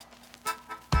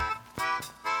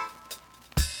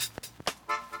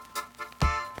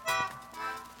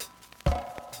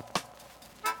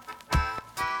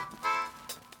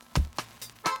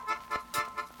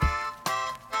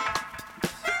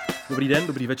Dobrý den,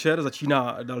 dobrý večer.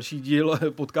 Začíná další díl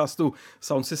podcastu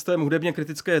Sound System, hudebně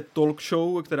kritické talk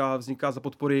show, která vzniká za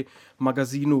podpory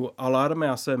magazínu Alarm.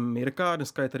 Já jsem Mirka,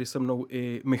 dneska je tady se mnou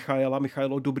i Michaela.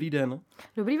 Michaelo, dobrý den.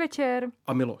 Dobrý večer.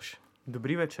 A Miloš.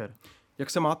 Dobrý večer. Jak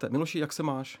se máte? Miloši, jak se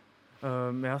máš?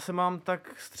 Já se mám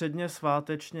tak středně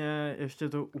svátečně, ještě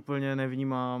to úplně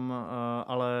nevnímám,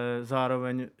 ale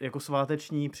zároveň jako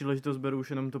sváteční příležitost beru už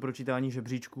jenom to pročítání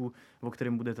žebříčků, o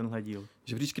kterém bude tenhle díl.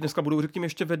 Žebříčky dneska budou, řekněme,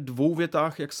 ještě ve 2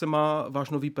 větách, jak se má váš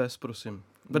nový pes, prosím.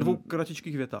 Ve 2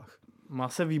 kratičkých větách. Má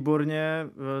se výborně,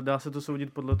 dá se to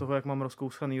soudit podle toho, jak mám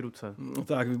rozkouskaný ruce. No,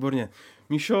 tak, výborně.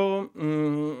 Míšo,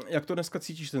 jak to dneska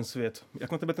cítíš ten svět?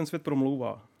 Jak na tebe ten svět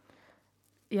promlouvá?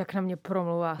 Jak na mě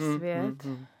promlouvá svět?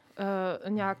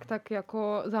 Nějak tak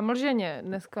jako zamlženě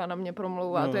dneska na mě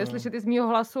promlouvá. To je slyšet i z mýho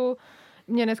hlasu.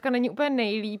 Mně dneska není úplně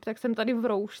nejlíp, tak jsem tady v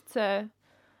roušce.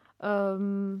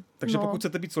 Takže pokud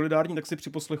chcete být solidární, tak si při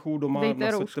poslechu doma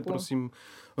nasaďte, prosím,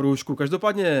 roušku.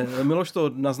 Každopádně Miloš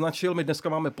to naznačil, my dneska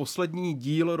máme poslední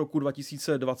díl roku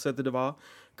 2022,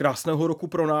 krásného roku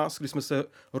pro nás, kdy jsme se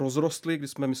rozrostli, kdy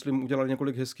jsme, myslím, udělali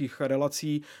několik hezkých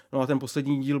relací. No a ten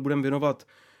poslední díl budeme věnovat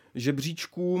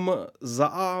žebříčkům. Za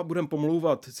A budeme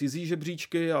pomlouvat cizí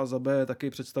žebříčky a za B taky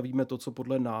představíme to, co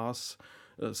podle nás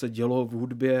se dělo v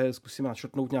hudbě, zkusíme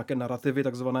načrtnout nějaké narrativy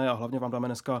takzvané a hlavně vám dáme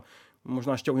dneska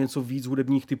možná ještě o něco víc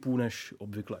hudebních typů, než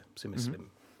obvykle, si myslím.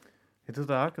 Je to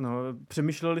tak, no.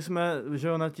 Přemýšleli jsme, že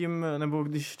jo, nad tím, nebo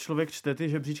když člověk čte ty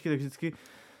žebříčky, tak vždycky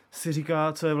si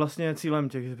říká, co je vlastně cílem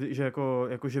těch, že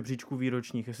jako žebříčků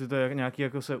výročních. Jestli to je nějaké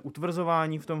jako se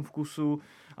utvrzování v tom vkusu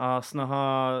a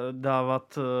snaha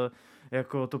dávat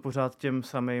jako to pořád těm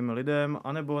samým lidem,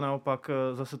 anebo naopak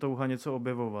zase touha něco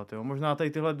objevovat. Jo? Možná tady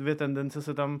tyhle 2 tendence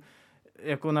se tam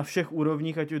jako na všech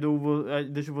úrovních, ať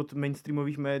jdeš od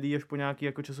mainstreamových médií až po nějaký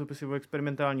jako časopisy o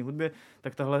experimentální hudbě,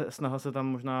 tak tahle snaha se tam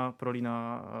možná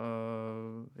prolíná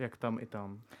jak tam i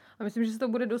tam. A myslím, že se to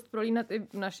bude dost prolínat i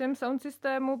v našem sound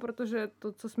systému, protože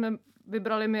to, co jsme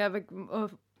vybrali my a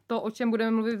to, o čem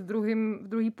budeme mluvit v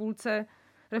druhé půlce,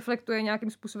 reflektuje nějakým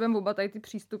způsobem oba tady ty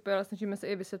přístupy, ale snažíme se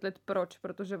i vysvětlit proč,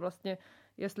 protože vlastně,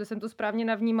 jestli jsem to správně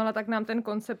navnímala, tak nám ten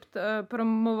koncept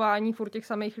promování furt těch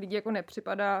samých lidí jako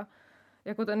nepřipadá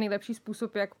jako ten nejlepší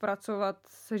způsob, jak pracovat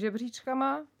se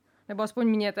žebříčkama, nebo aspoň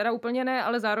mě teda úplně ne,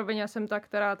 ale zároveň já jsem ta,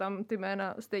 která tam ty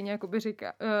jména stejně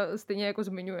stejně jako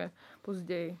zmiňuje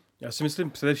později. Já si myslím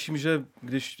především, že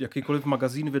když jakýkoliv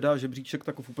magazín vydá žebříček,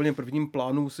 tak v úplně prvním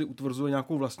plánu si utvrzuje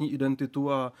nějakou vlastní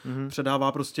identitu a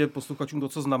předává prostě posluchačům to,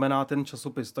 co znamená ten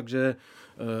časopis. Takže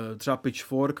třeba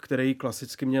Pitchfork, který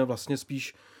klasicky mě vlastně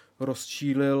spíš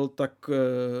rozčílil, tak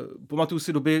pamatuju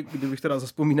si doby, kdybych teda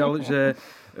zazpomínal, že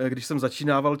když jsem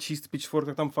začínával číst Pitchfork,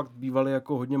 tak tam fakt bývaly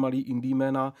jako hodně malý indie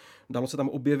jména, dalo se tam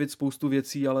objevit spoustu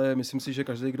věcí, ale myslím si, že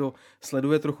každý, kdo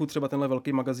sleduje trochu třeba tenhle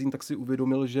velký magazín, tak si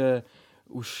uvědomil, že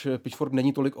už Pitchfork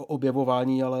není tolik o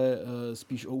objevování, ale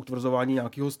spíš o utvrzování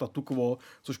nějakého statu quo,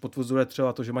 což potvrzuje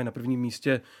třeba to, že mají na prvním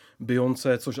místě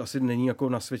Beyoncé, což asi není jako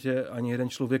na světě ani jeden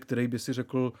člověk, který by si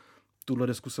řekl, tuhle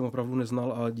desku jsem opravdu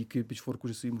neznal a díky Pitchforku,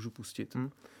 že si ji můžu pustit.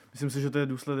 Myslím si, že to je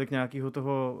důsledek nějakého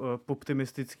toho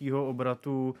poptimistického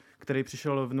obratu, který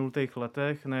přišel v 0.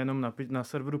 letech, nejenom na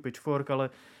serveru Pitchfork, ale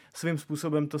svým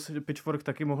způsobem to Pitchfork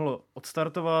taky mohlo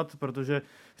odstartovat, protože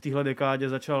v téhle dekádě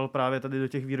začal právě tady do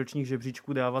těch výročních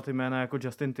žebříčků dávat jména jako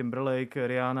Justin Timberlake,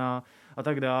 Rihanna a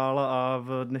tak dál a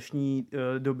v dnešní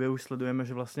době už sledujeme,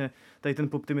 že vlastně tady ten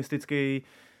poptimistický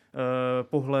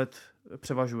pohled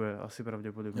převažuje asi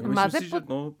pravděpodobně. Myslím si, že,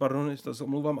 pardon, se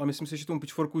omlouvám, a myslím si, že tomu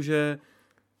Pitchforku, že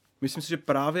myslím si, že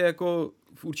právě jako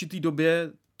v určitý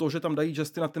době to, že tam dají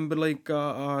Justina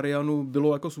Timberlakea a Rihannu,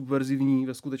 bylo jako subverzivní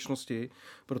ve skutečnosti,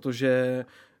 protože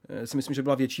si myslím, že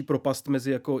byla větší propast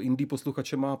mezi jako indie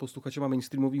posluchačema a posluchačema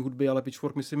mainstreamové hudby, ale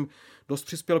Pitchfork, myslím, dost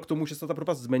přispěl k tomu, že se ta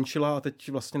propast zmenšila a teď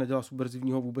vlastně nedělá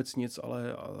subverzivního vůbec nic,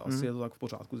 ale asi je to tak v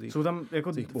pořádku. Jsou tam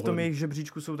jako v tom jejich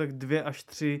žebříčku jsou tak 2 až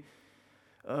 3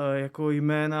 jako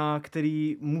jména,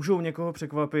 který můžou někoho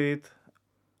překvapit,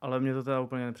 ale mě to teda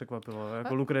úplně nepřekvapilo.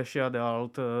 Jako Lucretia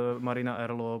Dalt, Marina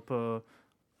Erlop.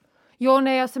 Jo,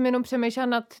 ne, já jsem jenom přemýšlela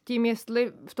nad tím,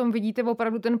 jestli v tom vidíte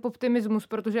opravdu ten poptimismus,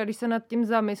 protože když se nad tím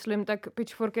zamyslím, tak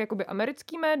Pitchfork je jakoby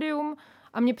americký médium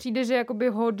a mně přijde, že jakoby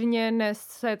hodně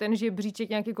nese ten žebříček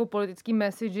nějaký jako politický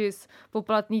messages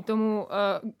poplatný tomu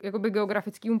jakoby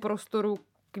geografickému prostoru,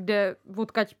 kde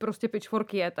odkaď prostě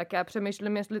Pitchfork je, tak já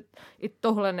přemýšlím, jestli i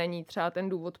tohle není třeba ten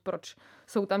důvod, proč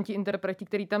jsou tam ti interpreti,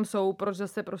 kteří tam jsou, proč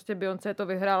zase prostě Beyoncé to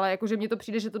vyhrála, jakože mně to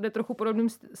přijde, že to jde trochu podobným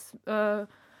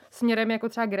směrem jako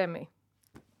třeba Grammy.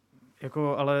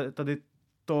 Jako, ale tady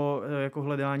to jako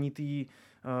hledání té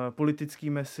politický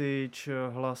message,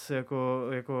 hlas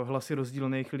jako hlasy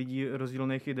rozdílných lidí,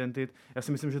 rozdílných identit. Já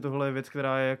si myslím, že tohle je věc,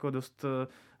 která je jako dost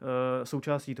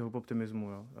součástí toho poptimismu.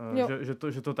 Jo.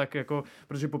 Že to tak jako,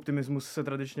 protože poptimismus se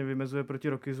tradičně vymezuje proti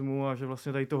rockismu a že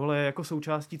vlastně tady tohle je jako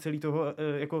součástí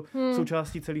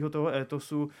součástí celého toho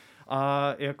étosu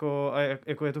a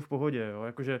jako je to v pohodě. Jo.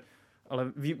 Jakože,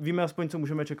 ale víme aspoň, co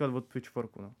můžeme čekat od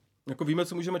Pitchforku. No. Jako víme,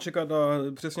 co můžeme čekat a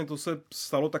přesně to se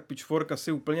stalo, tak Pitchfork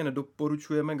asi úplně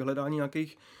nedoporučujeme k hledání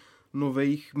nějakých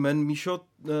nových men. Míšo,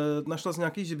 našla jsi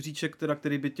nějaký žebříček,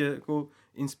 který by tě jako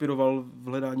inspiroval v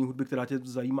hledání hudby, která tě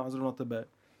zajímá zrovna tebe?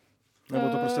 Nebo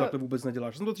to prostě takhle vůbec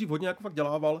neděláš? Já jsem to dřív hodně jako fakt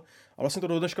dělával a vlastně to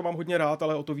do dneška mám hodně rád,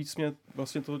 ale o to víc mě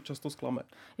vlastně to často zklame.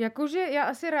 Jakože já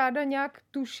asi ráda nějak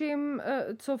tuším,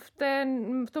 co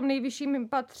v tom nejvyšším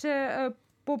patře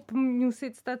pop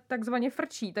music takzvaně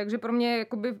frčí, takže pro mě je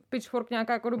jakoby Pitchfork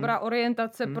nějaká jako dobrá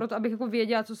orientace pro to, abych jako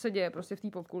věděla, co se děje prostě v té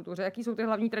popkultuře, jaký jsou ty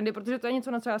hlavní trendy, protože to je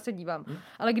něco, na co já se dívám.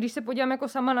 Ale když se podívám jako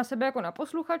sama na sebe jako na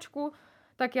posluchačku,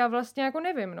 tak já vlastně jako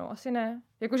nevím, no, asi ne.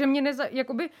 Jakože mě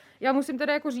já musím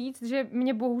teda jako říct, že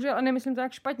mě bohužel, a nemyslím to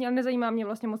tak špatně, ale nezajímá mě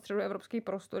vlastně moc středoevropský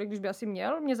prostor, když by asi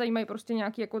měl. Mě zajímají prostě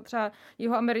nějaký jako třeba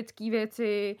jihoamerický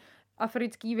věci,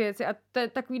 africké věci a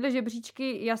takovýhle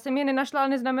žebříčky, já jsem je nenašla,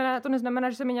 ale to neznamená,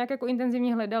 že jsem je nějak jako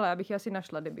intenzivně hledala. Já bych je asi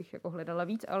našla, kdybych jako hledala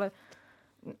víc, ale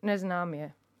neznám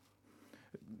je.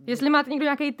 Jestli máte někdo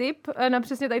nějaký tip na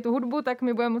přesně tady tu hudbu, tak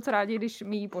mi budeme moc rádi, když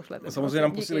mi ji pošlete. Samozřejmě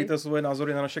nám posílejte svoje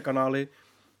názory na naše kanály.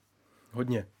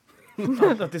 Hodně.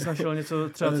 A ty jsi našel něco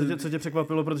třeba, co tě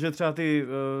překvapilo, protože třeba ty,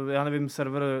 já nevím,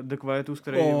 server The Quietus,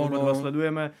 který oba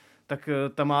sledujeme, tak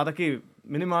tam má taky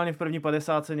minimálně v první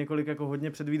 50 několik jako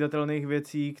hodně předvídatelných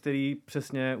věcí, které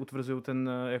přesně utvrzují ten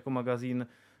jako magazín,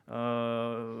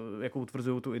 jako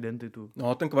utvrzují tu identitu.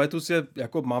 No, ten Quietus je,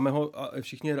 jako máme ho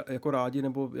všichni jako rádi,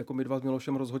 nebo jako my dva s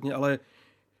Milošem rozhodně, ale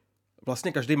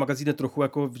vlastně každý magazín je trochu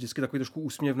jako vždycky takový trošku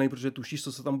úsměvný, protože tušíš,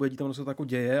 co se tam bude dít, tam se to jako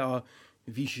děje a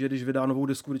víš, že když vydá novou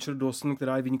desku Richard Dawson,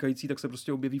 která je vynikající, tak se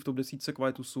prostě objeví v top 10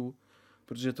 Quietusu,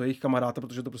 protože to je jejich kamarád,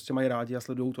 protože to prostě mají rádi a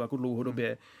sledují to jako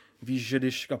dlouhodobě. Víš, že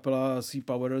když kapela Sea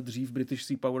Power, dřív British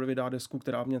Sea Power vydá desku,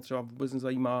 která mě třeba vůbec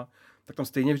nezajímá, tak tam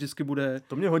stejně vždycky bude.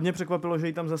 To mě hodně překvapilo, že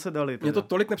ji tam zase dali. Teda. Mě to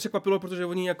tolik nepřekvapilo, protože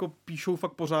oni jako píšou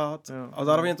fakt pořád a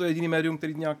zároveň je to jediný médium,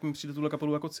 který nějak mi přijde tuhle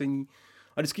kapelu jako cení.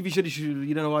 A vždycky víš, že když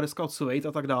jde nová deska od Suede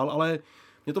a tak dál, ale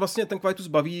mě to vlastně ten Quietus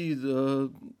baví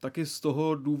taky z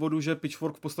toho důvodu, že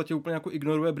Pitchfork v podstatě úplně jako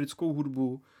ignoruje britskou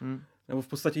hudbu. Nebo v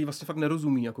podstatě ji vlastně fakt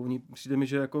nerozumí. Jako přijde mi,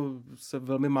 že jako se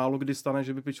velmi málo kdy stane,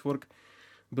 že by Pitchfork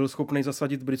byl schopný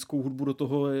zasadit britskou hudbu do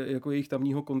toho jako jejich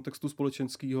tamního kontextu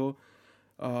společenského.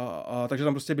 A takže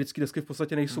tam prostě britské desky v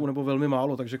podstatě nejsou, nebo velmi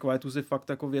málo. Takže Quietus je fakt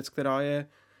jako věc, která je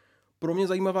pro mě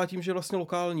zajímavá tím, že je vlastně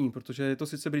lokální, protože je to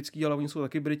sice britský, ale oni jsou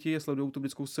taky Briti, sledují tu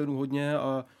britskou scénu hodně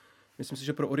a myslím si,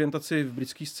 že pro orientaci v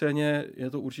britské scéně je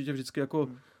to určitě vždycky jako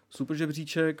super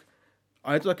žebříček.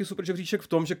 A je to taky super žebříček v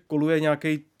tom, že koluje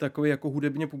nějaký takový jako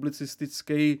hudebně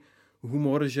publicistický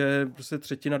humor, že prostě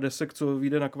třetina desek, co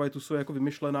vyjde na Quietusu, je jako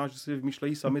vymyšlená, že si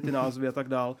vymýšlejí sami ty názvy a tak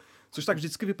dál. Což tak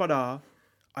vždycky vypadá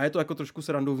a je to jako trošku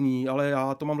srandovní, ale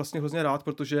já to mám vlastně hrozně rád,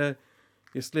 protože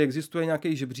jestli existuje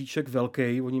nějaký žebříček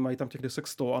velký, oni mají tam těch desek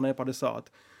 100 a ne 50,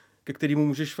 ke kterému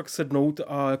můžeš fakt sednout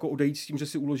a jako odejít s tím, že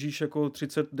si uložíš jako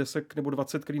 30 desek nebo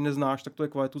 20, který neznáš, tak to je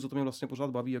Quietus, za to mě vlastně pořád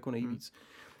baví jako nejvíc.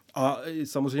 A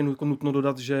samozřejmě nutno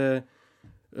dodat, že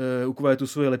u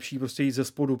Quietusu je lepší prostě jít ze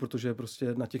spodu, protože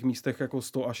prostě na těch místech jako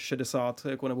 100 až 60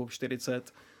 jako nebo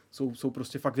 40 jsou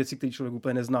prostě fakt věci, které člověk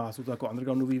úplně nezná. Jsou to jako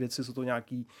undergroundové věci, jsou to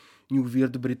nějaký New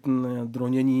Weird Britain,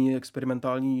 dronění,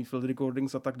 experimentální field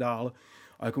recordings a tak dál.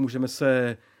 A jako můžeme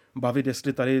se bavit,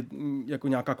 jestli tady jako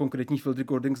nějaká konkrétní field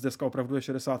recordings deska opravdu je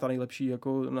 60 a nejlepší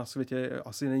jako na světě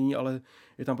asi není, ale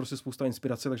je tam prostě spousta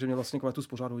inspirace, takže mě vlastně Quietus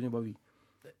pořád hodně baví.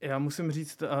 Já musím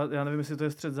říct, a já nevím, jestli to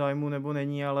je střet zájmu nebo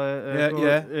není, ale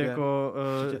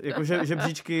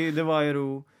žebříčky The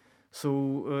Wireu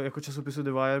jsou jako časopisu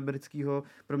The Wire britského,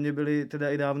 pro mě byly teda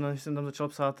i dávno, než jsem tam začal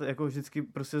psát, jako vždycky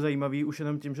prostě zajímavý, už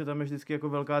jenom tím, že tam je vždycky jako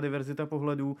velká diverzita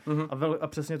pohledů a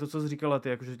přesně to, co jsi říkala ty,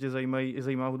 jako že tě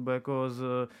zajímá hudba jako z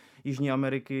Jižní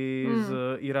Ameriky, z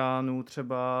Iránu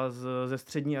třeba, ze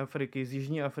Střední Afriky, z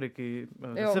Jižní Afriky,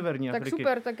 ze Severní Afriky. Tak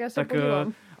super, tak já se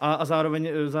podívám. A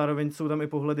zároveň jsou tam i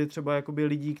pohledy třeba jakoby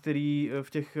lidí, kteří v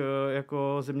těch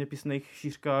jako zeměpisných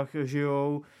šířkách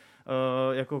žijou,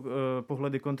 jako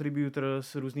pohledy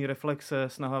contributors, různý reflexe,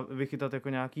 snaha vychytat jako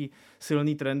nějaký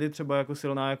silný trendy, třeba jako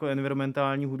silná jako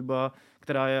environmentální hudba,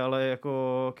 která je ale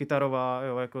jako kytarová,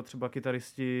 jo, jako třeba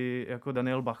kytaristi jako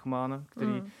Daniel Bachman,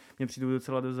 který mě přijde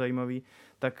docela dost zajímavý,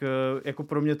 tak jako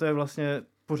pro mě to je vlastně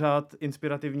pořád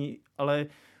inspirativní, ale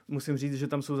musím říct, že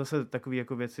tam jsou zase takové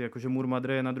jako věci, jako že Moor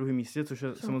Mother je na druhém místě, což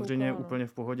je samozřejmě úplně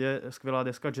v pohodě. Skvělá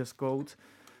deska Jazz Codes,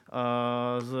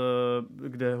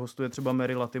 kde hostuje třeba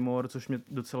Mary Latimore, což mě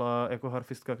docela jako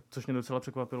harfistka, což mě docela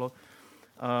překvapilo.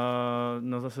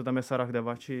 No zase tam je Sarah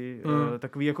Davachi,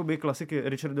 takový jakoby klasiky.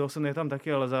 Richard Dawson je tam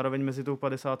taky, ale zároveň mezi tou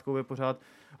 50 je pořád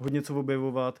hodně co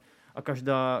objevovat a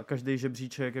každý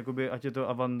žebříček, jakoby, ať je to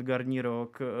avantgardní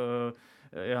rock,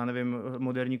 já nevím,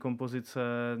 moderní kompozice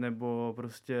nebo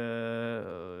prostě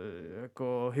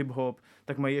jako hip-hop,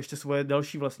 tak mají ještě svoje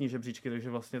další vlastní žebříčky, takže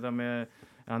vlastně tam je,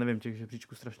 já nevím, těch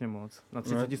žebříčků strašně moc, na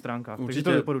 30 stránkách, určitě, takže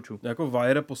to doporučuji. Jako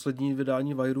Wire, poslední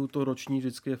vydání Wireu, to roční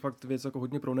vždycky je fakt věc jako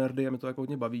hodně pro nerdy a mě to jako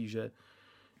hodně baví, že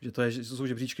to jsou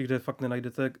žebříčky, kde fakt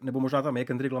nenajdete, nebo možná tam je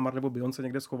Kendrick Lamar nebo Beyoncé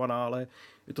někde schovaná, ale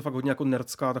je to fakt hodně jako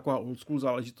nerdská, taková old school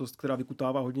záležitost, která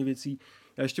vykutává hodně věcí.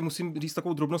 Já ještě musím říct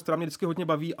takovou drobnost, která mě vždycky hodně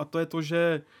baví, a to je to,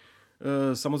 že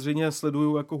samozřejmě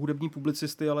sleduju jako hudební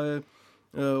publicisty, ale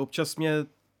občas mě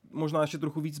možná ještě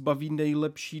trochu víc baví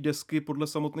nejlepší desky podle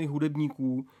samotných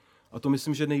hudebníků. A to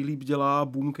myslím, že nejlíp dělá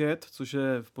Boomcat, což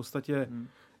je v podstatě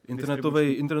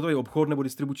internetový obchod nebo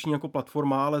distribuční jako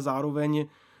platforma, ale zároveň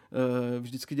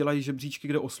vždycky dělají žebříčky,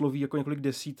 kde osloví jako několik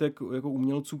desítek jako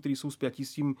umělců, kteří jsou spjatí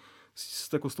s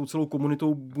tou celou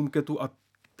komunitou Boomcatu a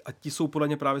ti jsou podle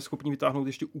mě právě schopni vytáhnout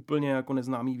ještě úplně jako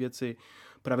neznámý věci.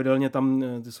 Pravidelně tam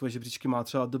ty svoje žebříčky má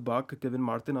třeba The Bug, Kevin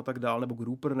Martin a tak dál, nebo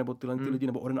Grouper, nebo ty lidi,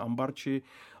 nebo Oren Ambarchi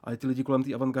a ty lidi kolem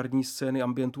té avantgardní scény,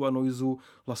 ambientu a noiseu,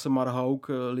 Lasse Marhaug,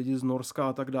 lidi z Norska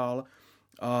a tak dál.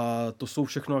 A to jsou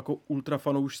všechno jako ultra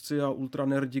fanoušci a ultra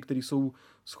nerdi, kteří jsou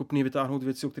schopni vytáhnout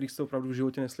věci, o kterých jste opravdu v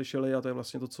životě neslyšeli, a to je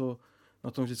vlastně to, co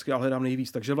na tom vždycky já hledám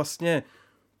nejvíc. Takže vlastně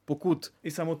pokud...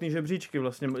 I samotný žebříčky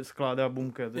vlastně skládá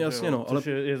Boomcat. Jasně, no, ale...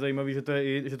 je zajímavý,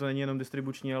 že to není jenom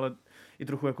distribuční, ale i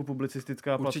trochu jako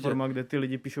publicistická platforma, kde ty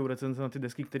lidi píšou recenze na ty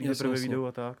desky, které teprve vyjdou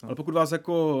a tak. No. Ale pokud vás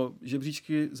jako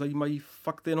žebříčky zajímají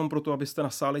fakt jenom proto, abyste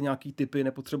nasáli nějaký tipy,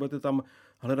 nepotřebujete tam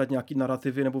hledat nějaký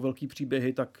narrativy nebo velký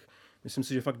příběhy, tak myslím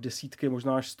si, že fakt desítky,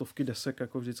 možná až stovky desek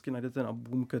jako vždycky najdete na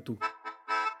Boomcatu.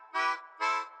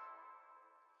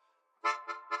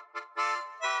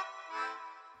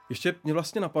 Ještě mě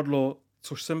vlastně napadlo,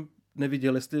 což jsem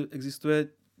neviděl, jestli existuje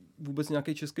vůbec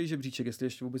nějaký český žebříček, jestli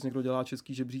ještě vůbec někdo dělá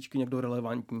český žebříčky, někdo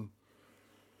relevantní.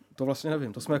 To vlastně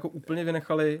nevím, to jsme jako úplně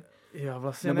vynechali. Já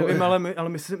vlastně nevím, ale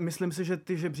myslím si, že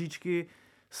ty žebříčky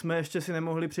jsme ještě si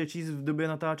nemohli přečíst v době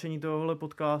natáčení tohohle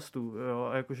podcastu, jo,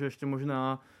 a jakože ještě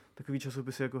možná takový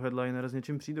časopisy jako Headliner s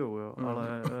něčím přijdou, jo,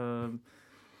 ale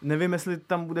nevím, jestli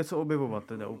tam bude co objevovat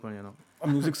teda úplně, no. A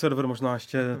Music Server možná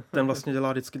ještě, ten vlastně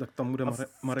dělá vždycky, tak tam bude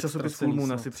Marek časopis Full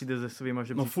Moon asi přijde se svýma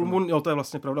žebříčkama. No Full Moon, jo, to je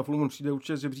vlastně pravda, Full Moon přijde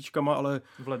určitě s žebříčkama, ale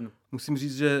v lednu. Musím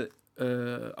říct, že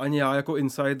ani já jako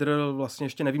insider vlastně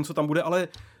ještě nevím, co tam bude, ale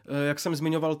jak jsem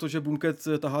zmiňoval to, že Boomcat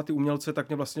tahá ty umělce, tak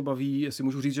mě vlastně baví, jestli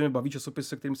můžu říct, že mě baví časopis,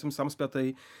 se kterým jsem sám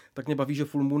spjatej, tak mě baví, že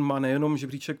Full Moon má nejenom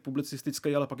žebříček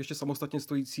publicistický, ale pak ještě samostatně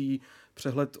stojící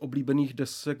přehled oblíbených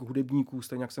desek hudebníků,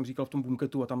 stejně jak jsem říkal v tom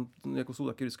Boomcatu, a tam jako jsou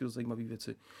taky vždycky dost zajímavé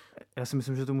věci. Já si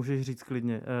myslím, že to můžeš říct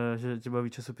klidně, že tě baví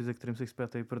časopis, se kterým jsi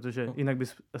spjatej, protože jinak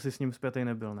bys asi s ním spjatej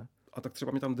nebyl, ne? A tak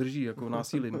třeba mě tam drží, jako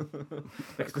násilím.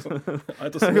 Ale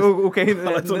to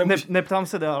ale to neptám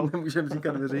se dál. Nemůžeme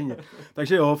říkat veřejně.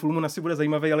 Takže jo, Full Moon asi bude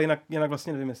zajímavý, ale jinak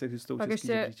vlastně nevím, jestli existují český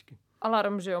žebříčky.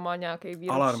 Alarm, že jo, má nějaký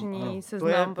výroční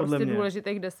seznam prostě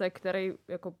důležitých desek, který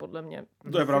jako podle mě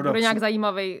to je pravda. Bude nějak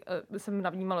zajímavý. Jsem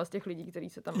navnímala z těch lidí, kteří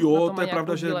se tam jo, to je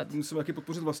pravda, že musím taky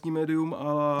podpořit vlastní médium,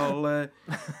 ale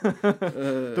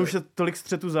to už je tolik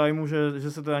střetu zájmu,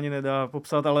 že se to ani nedá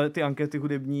popsat, ale ty ankety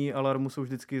hudební Alarmu jsou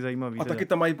vždycky zajímavý. A taky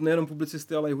tam mají nejenom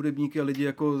publicisty, ale i hudebníky a lidi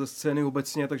jako ze scény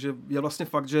obecně, takže je vlastně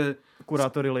fakt, že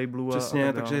kurátory labelů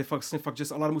přesně, takže je vlastně fakt, že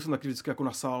z Alarmu jsem taky vždycky jako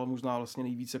nasál možná vlastně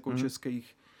nejvíc jako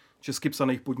česky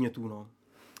psaných podnětů, no.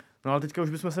 No ale teďka už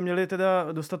bychom se měli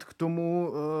teda dostat k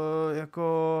tomu,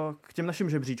 jako k těm našim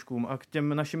žebříčkům a k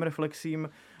těm našim reflexím,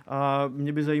 a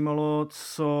mě by zajímalo,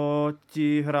 co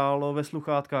ti hrálo ve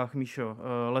sluchátkách, Míšo,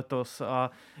 letos,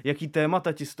 a jaký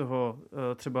témata ti z toho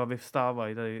třeba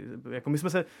vyvstávají. Tady, jako my jsme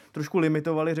se trošku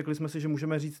limitovali, řekli jsme si, že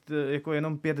můžeme říct jako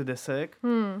jenom 5 desek,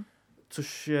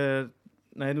 což je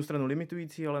na jednu stranu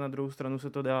limitující, ale na druhou stranu se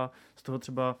to dá z toho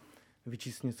třeba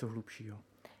vyčíst něco hlubšího.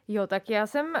 Jo, tak já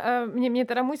jsem, mě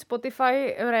teda můj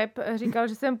Spotify rap říkal,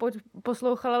 že jsem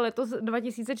poslouchala letos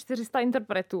 2400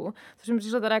 interpretů, což mi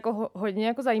přišlo teda jako hodně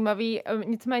jako zajímavý.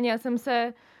 Nicméně já jsem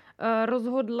se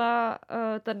rozhodla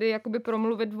tady jakoby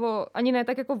promluvit ani ne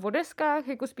tak jako o deskách,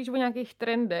 jako spíš o nějakých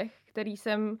trendech, který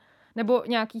jsem, nebo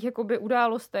nějakých jakoby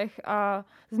událostech a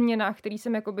změnách, který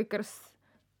jsem jakoby krz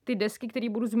ty desky, které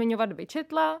budu zmiňovat,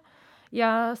 vyčetla.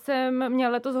 Já jsem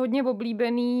měla letos hodně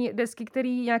oblíbený desky, které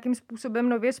nějakým způsobem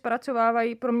nově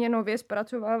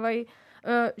zpracovávají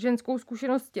ženskou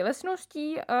zkušenost s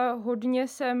tělesností a hodně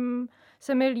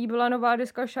se mi líbila nová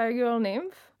deska Shy Girl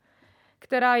Nymph,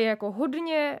 která je jako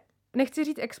hodně, nechci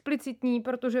říct explicitní,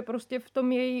 protože prostě v té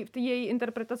její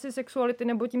interpretaci sexuality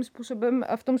nebo tím způsobem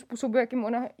a v tom způsobu, jakým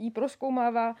ona jí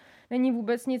prozkoumává, není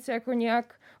vůbec nic jako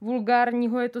nějak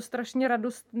vulgárního, je to strašně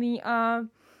radostný a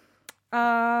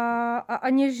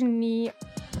něžný.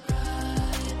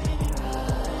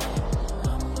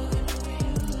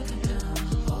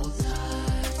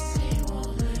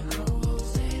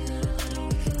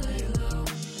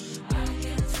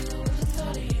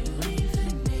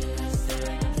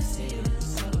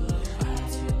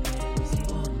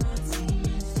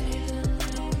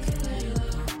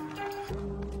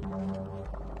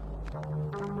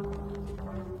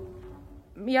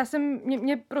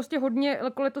 Mě prostě hodně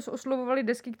letos oslovovaly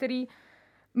desky, které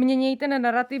mění ten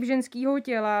narrativ ženského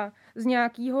těla z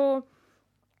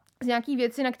nějaký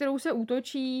věci, na kterou se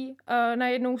útočí.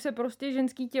 Najednou se prostě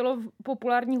ženský tělo v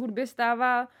populární hudbě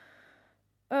stává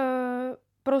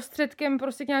prostředkem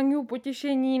prostě k nějakému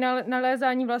potěšení,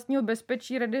 nalézání vlastního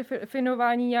bezpečí,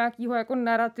 redefinování nějakého jako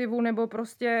narrativu nebo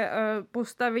prostě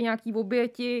postavy nějaký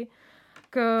oběti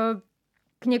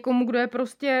k někomu, kdo je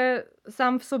prostě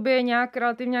sám v sobě nějak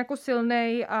relativně jako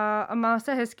silnej a má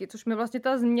se hezky, což mi vlastně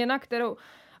ta změna, kterou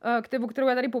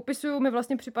já tady popisuju, mi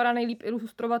vlastně připadá nejlíp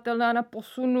ilustrovatelná na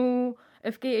posunu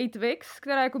FKA Twigs,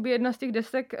 která je jakoby jedna z těch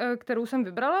desek, kterou jsem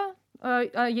vybrala,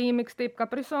 a její mixtape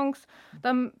Capri Songs.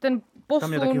 Tam ten posun, tam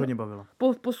mě taky hodně bavilo.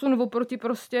 Posun oproti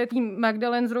prostě tým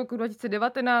Magdalene z roku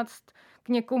 2019 k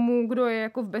někomu, kdo je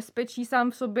jako v bezpečí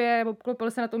sám v sobě,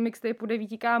 obklopil se na tom mixtapeu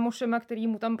 9 kámošema, který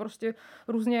mu tam prostě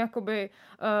různě jakoby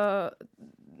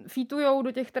featujou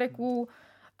do těch tracků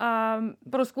a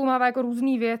prozkoumává jako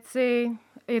různý věci.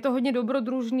 Je to hodně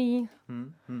dobrodružný.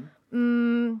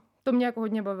 To mě jako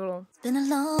hodně bavilo.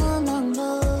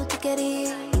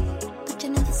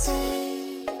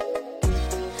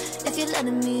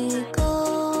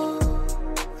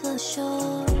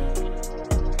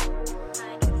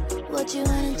 What you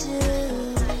wanna do?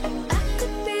 I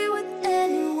could be with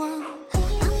anyone. I'm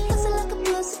bustin' like a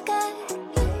pussycat.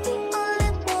 You're the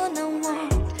only one I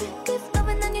want. Give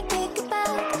love and then you take it back.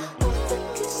 All the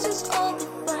kisses, all the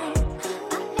fun.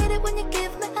 I hate it when you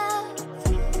give me half.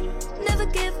 Never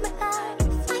give me half.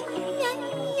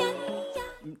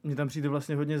 Mně tam přijde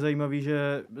vlastně hodně zajímavý,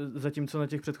 že zatímco na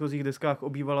těch předchozích deskách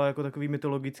obývala jako takový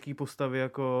mytologický postavy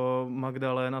jako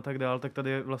Magdalena a tak dál, tak tady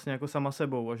je vlastně jako sama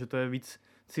sebou a že to je víc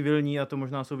civilní a to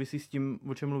možná souvisí s tím,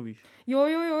 o čem mluvíš. Jo,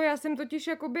 já jsem totiž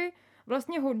jakoby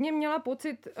vlastně hodně měla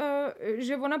pocit,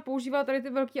 že ona používá tady ty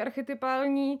velký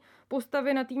archetypální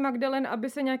postavy na tý Magdalene, aby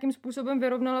se nějakým způsobem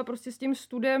vyrovnala prostě s tím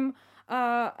studem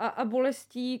a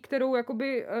bolestí, kterou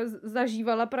jakoby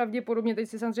zažívala pravděpodobně, teď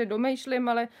si samozřejmě domýšlím,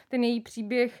 ale ten její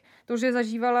příběh, to, že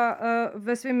zažívala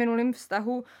ve svém minulém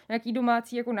vztahu nějaký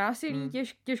domácí jako násilí,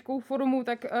 těžkou formu,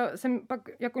 tak jsem pak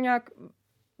jako nějak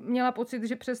měla pocit,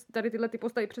 že přes tady tyhle ty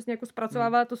postavy přesně jako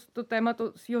zpracovává to téma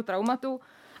svého traumatu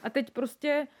a teď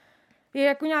prostě je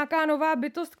jako nějaká nová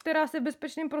bytost, která se v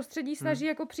bezpečném prostředí snaží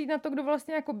jako přijít na to, kdo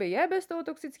vlastně jakoby je bez toho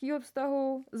toxického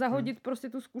vztahu, zahodit prostě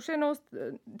tu zkušenost,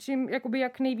 čím jakoby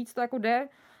jak nejvíc to jako jde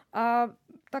a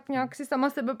tak nějak si sama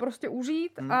sebe prostě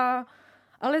užít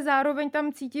ale zároveň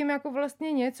tam cítím jako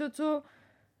vlastně něco, co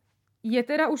je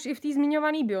teda už i v té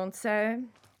zmiňované Beyoncé,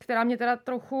 která mě teda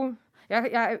trochu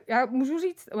já můžu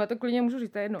říct, já to klidně můžu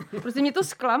říct, to je jedno. Prostě mě to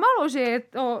zklamalo, že je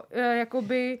to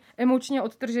jakoby emočně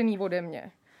odtržený ode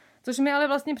mě. Což mi ale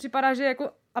vlastně připadá, že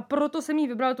jako, a proto jsem jí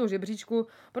vybrala toho žebříčku,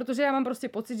 protože já mám prostě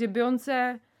pocit, že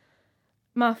Beyoncé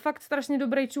má fakt strašně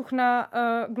dobrý čuch na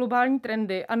globální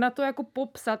trendy a na to jako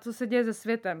popsat, co se děje se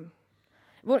světem.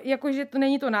 Jakože to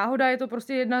není to náhoda, je to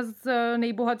prostě jedna z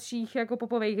nejbohatších jako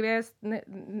popových hvězd,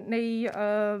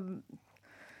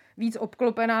 víc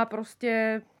obklopená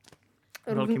prostě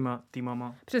velkýma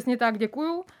týmama. Přesně tak,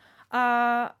 děkuju.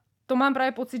 A to mám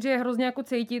právě pocit, že je hrozně jako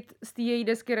cítit z té její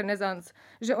desky Renaissance.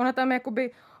 Že ona tam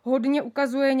jakoby hodně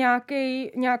ukazuje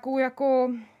nějakou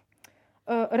jako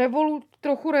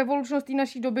trochu revolučnost té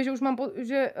naší doby, že už mám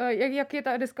jak je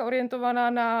ta deska orientovaná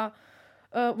na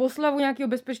oslavu nějakého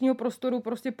bezpečného prostoru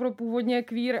prostě pro původně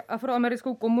queer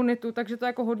afroamerickou komunitu, takže to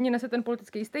jako hodně nese ten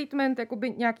politický statement, jakoby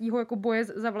nějakýho jako boje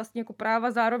za vlastní jako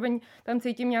práva, zároveň tam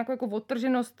cítím nějakou jako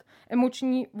odtrženost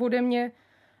emoční ode mě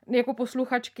jako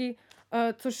posluchačky,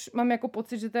 což mám jako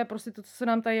pocit, že to je prostě to, co se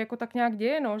nám tady jako tak nějak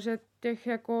děje, no, že těch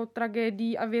jako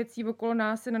tragédií a věcí okolo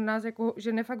nás se na nás jako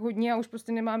žene fakt hodně a už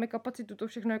prostě nemáme kapacitu to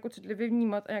všechno jako citlivě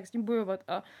vnímat a jak s tím bojovat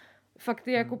a fakt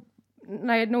je jako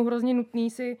najednou hrozně nutný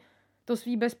si to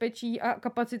svý bezpečí a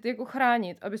kapacity jako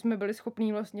chránit, aby jsme byli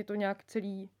schopní vlastně to nějak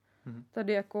celý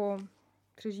tady jako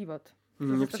přežívat.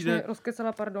 Mně přijde...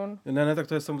 rozkecala, pardon. Ne, tak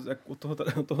to je od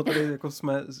toho tady jako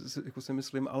jsme, jako si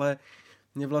myslím, ale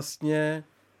mě vlastně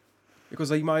jako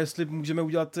zajímá, jestli můžeme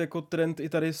udělat jako trend i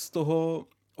tady z toho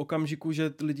okamžiku,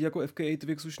 že lidi jako FKA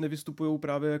Twigs už nevystupují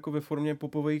právě jako ve formě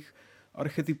popových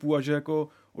archetypů a že jako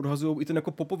odhazují i ten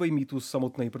jako popovej mýtus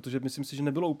samotný, protože myslím si, že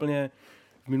nebylo úplně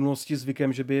v minulosti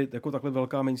zvykem, že by jako takhle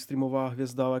velká mainstreamová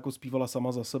hvězda jako zpívala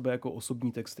sama za sebe jako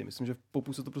osobní texty. Myslím, že v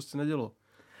popu se to prostě nedělo.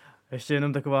 Ještě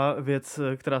jenom taková věc,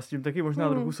 která s tím taky možná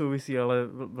trochu souvisí, ale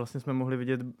vlastně jsme mohli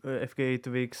vidět FKA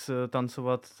Twigs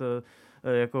tancovat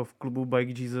jako v klubu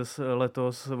Bike Jesus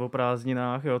letos o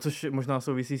prázdninách, jo, což možná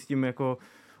souvisí s tím jako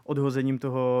odhozením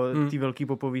toho té velké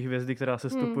popové hvězdy, která se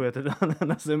stupuje teda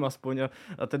na zem aspoň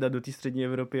a teda do té střední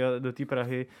Evropy a do té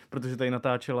Prahy, protože tady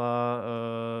natáčela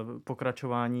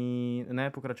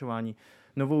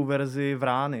novou verzi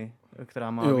Vrány,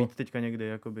 která má být teďka někdy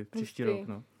jakoby příští rok,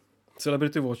 no.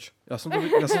 Celebrity Watch. Já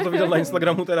jsem to viděl na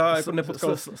Instagramu, teda jako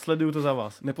nepotkal. Sleduju to za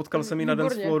vás. Nepotkal jsem ji na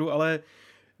dance flooru, ale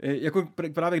jako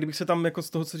právě kdybych se tam jako z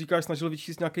toho, co říkáš, snažil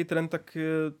vyčíst nějaký trend, tak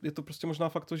je to prostě možná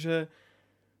fakt to, že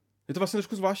je to vlastně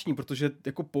trošku zvláštní, protože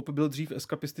jako pop byl dřív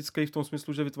eskapistický v tom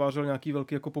smyslu, že vytvářel nějaký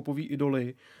velký jako popový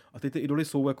idoly a ty idoly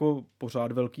jsou jako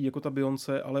pořád velký, jako ta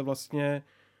Beyoncé, ale vlastně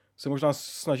se možná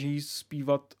snaží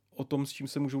zpívat o tom, s čím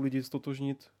se můžou lidi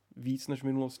stotožnit víc než v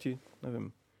minulosti,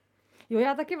 nevím. Jo,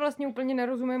 já taky vlastně úplně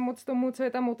nerozumím moc tomu, co je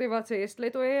ta motivace.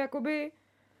 Jestli to je jakoby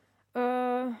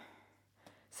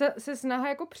se snaha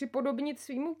jako připodobnit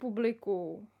svýmu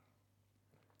publiku.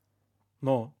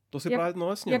 No, to si právě, no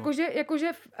jasně.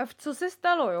 Jakože co se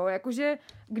stalo, jo? Jakože,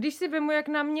 když si vemu, jak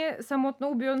na mě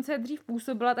samotnou Beyoncé dřív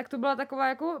působila, tak to byla taková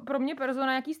jako pro mě persona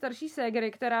nějaký starší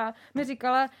ségry, která mi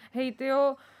říkala, hej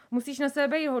tyjo, musíš na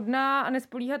sebe být hodná a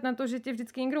nespolíhat na to, že tě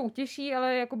vždycky někdo utěší,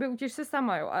 ale jakoby utěš se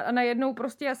sama, jo. A najednou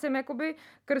prostě já jsem jakoby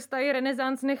krstají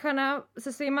renesans nechaná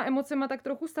se svýma emocema tak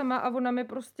trochu sama a ona mi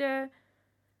prostě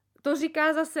to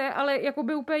říká zase, ale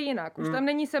jakoby úplně jinak. Už tam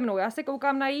není se mnou. Já se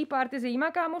koukám na její party s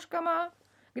jejíma kámoškama,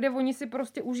 kde oni si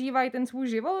prostě užívají ten svůj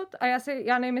život a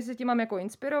já nevím, jestli tím mám jako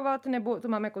inspirovat, nebo to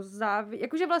mám jako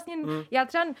jakože vlastně, já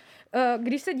třeba,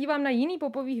 když se dívám na jiný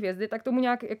popový hvězdy, tak tomu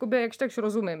nějak, jakoby, jakž takž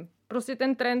rozumím. Prostě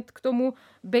ten trend k tomu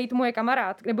bejt moje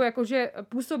kamarád, nebo jakože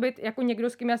působit jako někdo,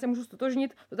 s kým já se můžu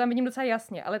stotožnit, to tam vidím docela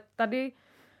jasně, ale tady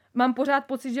mám pořád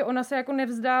pocit, že ona se jako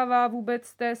nevzdává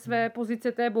vůbec té své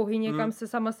pozice té bohyně, kam se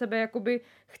sama sebe jakoby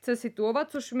chce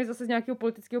situovat, což mi zase z nějakého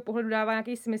politického pohledu dává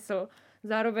nějaký smysl.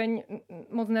 Zároveň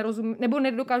moc nerozumím, nebo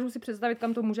nedokážu si představit,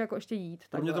 kam to může jako ještě jít.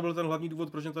 Pro mě to byl ten hlavní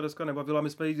důvod, proč mě ta deska nebavila. My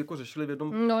jsme ji jako řešili v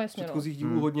jednom z předchozích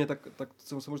dílů hodně, tak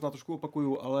se možná trošku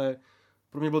opakuju, ale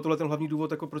pro mě byl tohle ten hlavní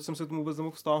důvod, jako proč jsem se k tomu vůbec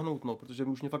nemohl vztáhnout, no, protože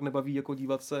už mě fakt nebaví jako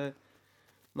dívat se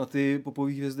na ty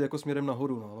popové hvězdy jako směrem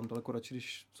nahoru, no. Mám daleko radši,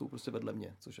 když jsou prostě vedle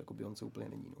mě, což jako Beyoncé úplně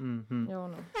není, no. Jo,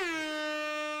 no.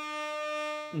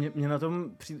 Mě na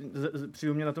tom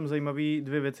přijdou mě na tom zajímavý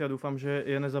dvě věci a doufám, že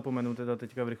je nezapomenu teda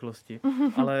teďka v rychlosti.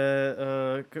 Ale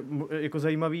jako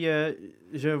zajímavý je,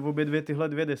 že v obě tyhle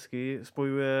dvě desky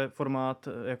spojuje formát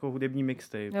jako hudební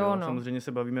mixtape. Jo, no. Samozřejmě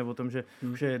se bavíme o tom, že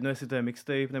už je jedno, jestli to je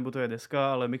mixtape nebo to je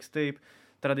deska, ale mixtape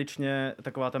tradičně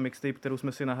taková ta mixtape, kterou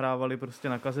jsme si nahrávali prostě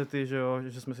na kazety, že jo,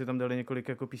 že jsme si tam dali několik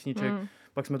jako písniček,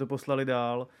 pak jsme to poslali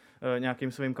dál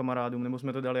nějakým svým kamarádům, nebo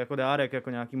jsme to dali jako dárek jako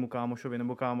nějakému kámošovi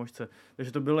nebo kámošce.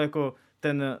 Takže to byl jako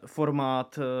ten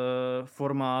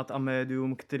formát a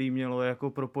médium, který mělo jako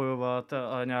propojovat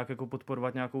a nějak jako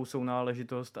podporovat nějakou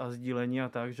sounáležitost a sdílení a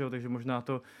tak, že jo, takže možná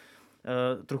to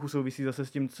trochu souvisí zase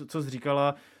s tím, co jsi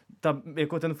říkala.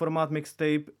 Jako ten formát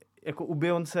mixtape, jako u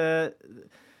Beyoncé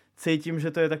cítím,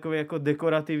 že to je takový jako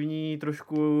dekorativní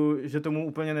trošku, že tomu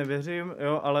úplně nevěřím,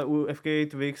 jo, ale u FKA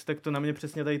Twigs, tak to na mě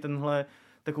přesně tady tenhle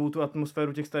takovou tu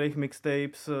atmosféru těch starých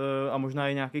mixtapes a možná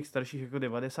i nějakých starších jako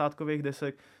 90kových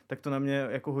desek, tak to na mě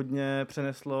jako hodně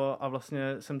přeneslo a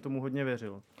vlastně jsem tomu hodně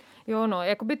věřil. Jo, no,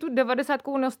 jakoby tu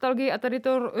 90kovou nostalgii a tady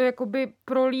to jakoby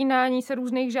prolínání se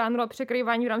různých žánrů a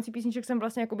překrývání v rámci písniček jsem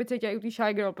vlastně jakoby cítila i u té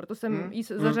Shy Girl, proto jsem ji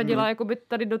zařadila jakoby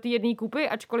tady do té jedné kupy,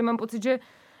 ačkoliv mám pocit, že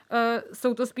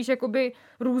jsou to spíš jakoby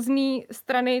různé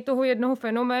strany toho jednoho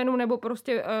fenoménu nebo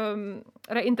prostě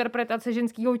reinterpretace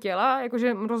ženského těla,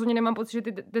 jakože rozhodně nemám pocit, že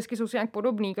ty desky jsou si nějak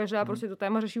podobný, každá prostě to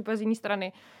téma řeší úplně z jiné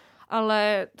strany,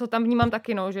 ale to tam vnímám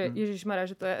taky, no, že ježišmarja,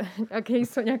 že to je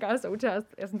nějaká součást.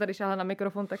 Já jsem tady šáhla na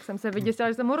mikrofon, tak jsem se vyděsila,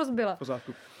 že jsem ho rozbila.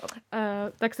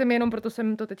 Tak jsem jenom proto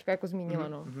jsem to teďka jako zmínila,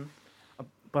 no. A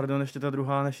pardon, ještě ta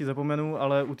druhá, než ji zapomenu,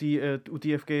 ale u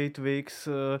té FKA Twigs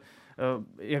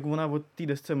jak ona o té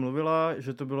desce mluvila,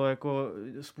 že to bylo jako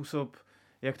způsob,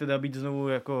 jak teda být znovu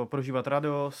jako prožívat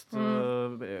radost,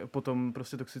 potom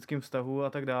prostě toxickým vztahu a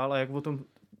tak dále, a jak o tom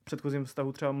předchozím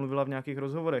vztahu třeba mluvila v nějakých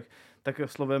rozhovorech, tak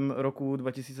slovem roku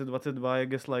 2022 je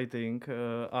gaslighting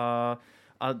a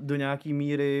do nějaký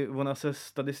míry ona se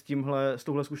tady s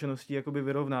touhle zkušeností jakoby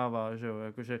vyrovnává, že jo,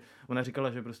 jakože ona říkala,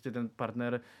 že prostě ten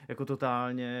partner jako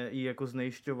totálně jí jako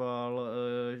znejšťoval,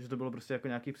 že to bylo prostě jako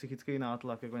nějaký psychický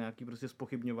nátlak, jako nějaký prostě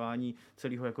zpochybňování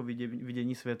celého jako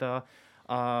vidění světa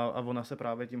a ona se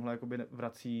právě tímhle jakoby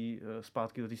vrací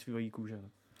zpátky do té své kůže.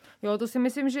 Jo, to si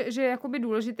myslím, že je jakoby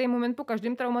důležitý moment po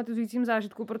každém traumatizujícím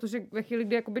zážitku, protože ve chvíli,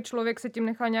 kdy jakoby člověk se tím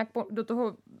nechá nějak do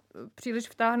toho příliš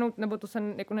vtáhnout, nebo to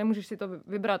se jako nemůžeš si to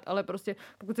vybrat, ale prostě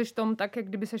pokud seš v tom, tak jak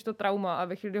kdyby seš to trauma a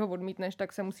ve chvíli, kdy ho odmítneš,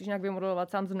 tak se musíš nějak vymodelovat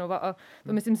sám znova a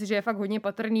to myslím si, že je fakt hodně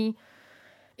patrný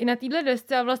i na téhle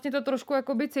desce a vlastně to trošku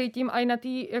jakoby cítím i na té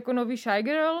jako nový Shy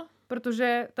Girl,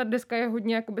 protože ta deska je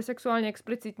hodně jakoby sexuálně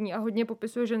explicitní a hodně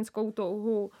popisuje ženskou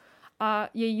touhu a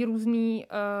její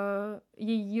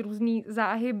různý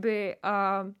záhyby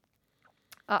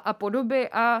a podoby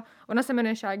a ona se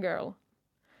jmenuje Shy Girl.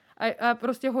 A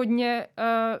prostě hodně,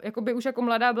 jakoby už jako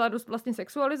mladá byla dost vlastně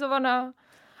sexualizovaná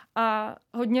a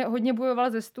hodně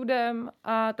bojovala se studem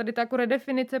a tady ta jako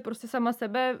redefinice prostě sama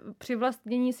sebe,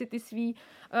 přivlastnění si ty svý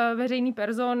veřejný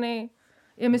persony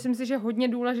je myslím si, že hodně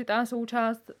důležitá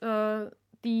součást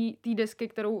té desky,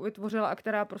 kterou vytvořila a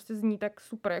která prostě zní tak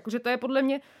super. Jakože to je podle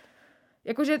mě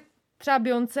jakože třeba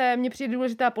Beyoncé mně přijde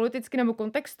důležitá politicky nebo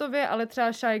kontextově, ale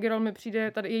třeba Shy Girl mi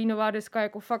přijde tady její nová deska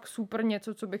jako fakt super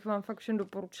něco, co bych vám fakt všem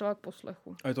doporučila k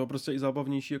poslechu. A je to prostě i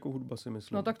zábavnější jako hudba, si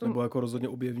myslím. No, tak to... Nebo jako rozhodně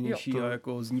objevnější a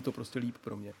jako zní to prostě líp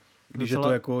pro mě. Když docela... je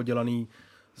to jako dělaný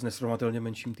s nesrovnatelně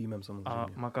menším týmem samozřejmě. A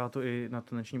maká to i na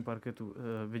tanečním parketu.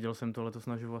 Viděl jsem to letos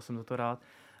naživo a jsem za to rád.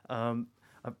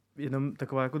 A jenom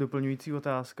taková jako doplňující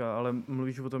otázka, ale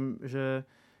mluvíš o tom, že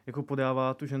jako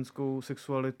podává tu ženskou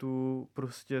sexualitu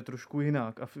prostě trošku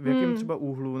jinak. A v jakém třeba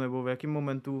úhlu nebo v jakém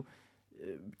momentu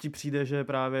ti přijde, že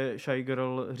právě Shy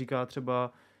Girl říká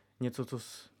třeba něco, co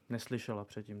jsi neslyšela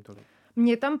předtím tolik?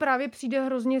 Mně tam právě přijde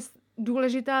hrozně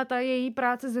důležitá ta její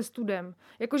práce se studem.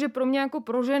 Jakože pro mě jako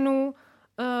pro ženu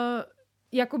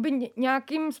jakoby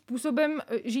nějakým způsobem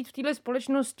žít v téhle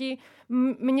společnosti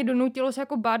mě donutilo se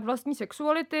jako bát vlastní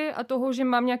sexuality a toho, že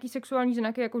mám nějaký sexuální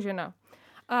znaky jako žena.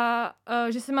 A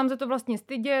že se mám za to vlastně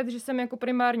stydět, že jsem jako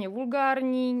primárně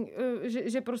vulgární,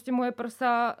 že prostě moje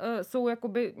prsa jsou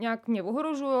jakoby nějak mě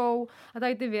ohrožujou a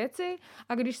tady ty věci.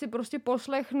 A když si prostě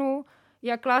poslechnu,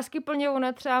 jak láskyplně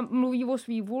ona třeba mluví o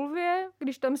svý vulvě,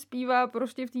 když tam zpívá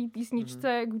prostě v té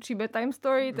písničce Gucci Bedtime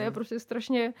Story, to je prostě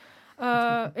strašně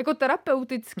jako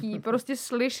terapeutický, prostě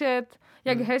slyšet,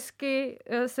 jak hezky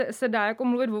se dá jako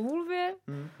mluvit o vulvě.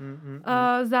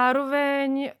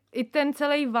 Zároveň i ten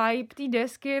celý vibe té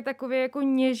desky je takový jako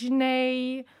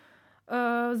něžnej,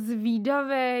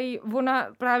 zvídavej. Ona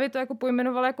právě to jako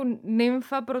pojmenovala jako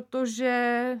nymfa,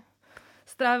 protože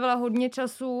strávila hodně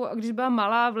času, když byla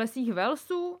malá v lesích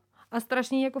Walesu a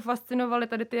strašně jako fascinovaly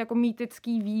tady ty jako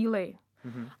mýtický víly.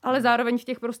 Ale zároveň v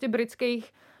těch prostě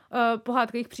britských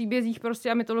pohádkových příbězích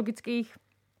prostě a mytologických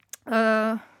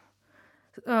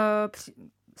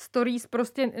stories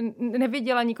prostě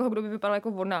neviděla nikoho, kdo by vypadal jako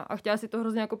ona a chtěla si to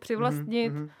hrozně jako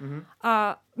přivlastnit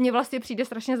a mně vlastně přijde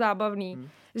strašně zábavný,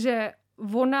 že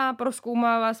ona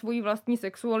prozkoumává svoji vlastní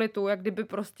sexualitu, jak kdyby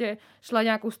prostě šla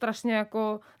nějakou strašně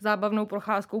jako zábavnou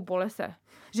procházkou po lese.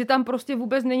 Že tam prostě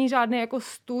vůbec není žádný jako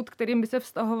stud, kterým by se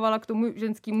vztahovala k tomu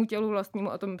ženskému tělu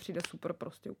vlastnímu a to mi přijde super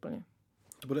prostě úplně.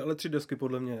 To bude ale 3 desky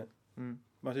podle mě.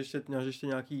 Máš ještě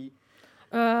nějaký...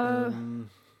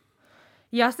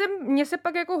 Mně se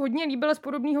pak jako hodně líbila z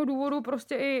podobného důvodu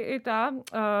prostě i ta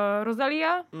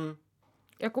Rosalia.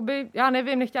 Jakoby, já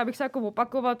nevím, nechtěla bych se jako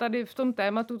opakovat tady v tom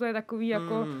tématu, to je takový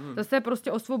jako zase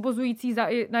prostě osvobozující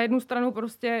na jednu stranu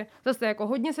prostě zase jako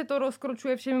hodně se to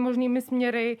rozkročuje všemi možnými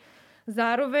směry,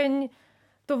 zároveň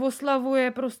to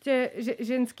oslavuje prostě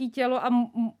ženský tělo a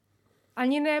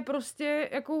ani ne prostě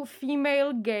jako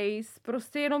female gaze,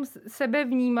 prostě jenom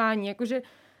sebevnímání, jakože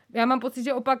já mám pocit,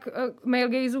 že opak male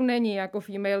gazeu není jako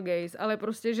female gaze, ale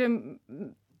prostě, že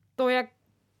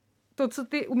to, co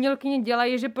ty umělkyně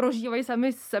dělají, je, že prožívají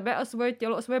sami sebe a svoje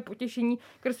tělo a svoje potěšení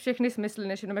skrz všechny smysly,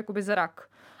 než jenom jakoby zrak.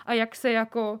 A jak se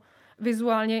jako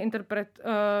vizuálně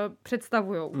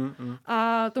představujou.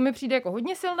 A to mi přijde jako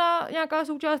hodně silná nějaká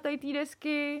součást tady té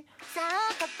desky.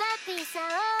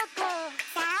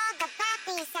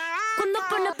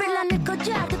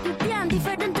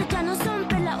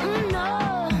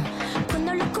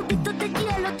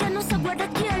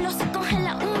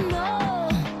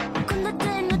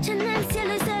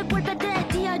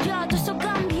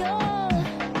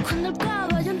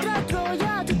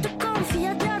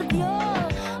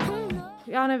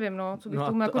 já nevím, no, co bych No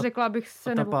tomu jako řekla, abych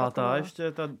se neopakovala. A ta pátá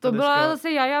ještě, to byla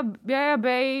zase Jaja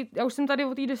Bay, já už jsem tady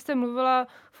o té desce mluvila,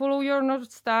 Follow Your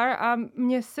North Star, a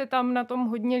mně se tam na tom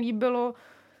hodně líbilo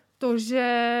to,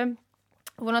 že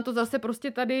ona to zase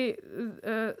prostě tady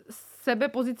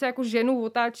sebepozice jako ženu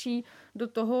otáčí do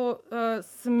toho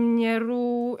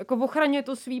směru, jako v ochraně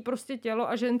to svý prostě tělo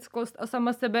a ženskost a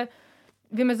sama sebe,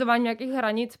 vymezování nějakých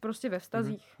hranic prostě ve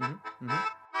vztazích.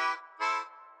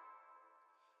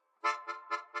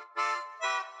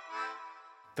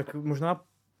 Tak možná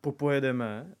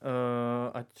popojedeme,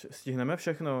 ať stihneme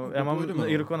všechno. Já mám,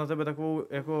 Jirko, na tebe takovou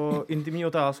jako intimní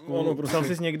otázku. Ano, psal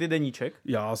jsi někdy deníček?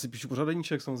 Já si píšu pořád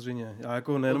deníček samozřejmě. Já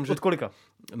jako nejenom, od kolika?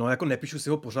 No jako nepíšu si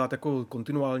ho pořád jako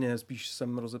kontinuálně, spíš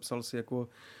jsem rozepsal si jako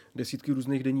desítky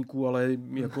různých deníků, ale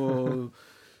jako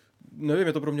nevím,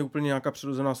 je to pro mě úplně nějaká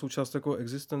přirozená součást jako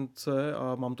existence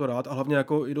a mám to rád a hlavně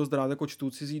jako i dost rád jako čtu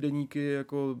cizí deníky,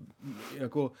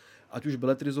 jako ať už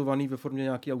beletrizovaný ve formě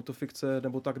nějaký autofikce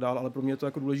nebo tak dál, ale pro mě je to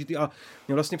jako důležitý a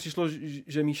mně vlastně přišlo,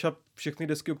 že Míša všechny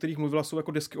desky, o kterých mluvila, jsou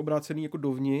jako desky obrácený jako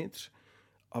dovnitř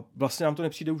a vlastně nám to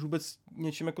nepřijde už vůbec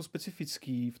něčím jako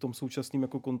specifický v tom současném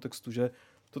jako kontextu, že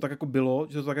to tak jako bylo,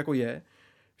 že to tak jako je.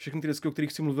 Všechny ty desky, o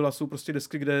kterých si mluvila, jsou prostě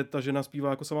desky, kde ta žena zpívá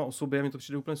jako sama o sobě a mně to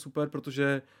přijde úplně super,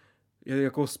 protože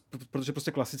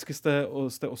prostě klasicky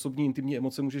z té osobní intimní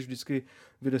emoce můžeš vždycky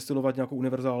vydestilovat nějakou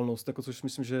univerzálnost, jako což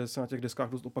myslím, že se na těch deskách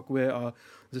dost opakuje a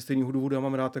ze stejného důvodu já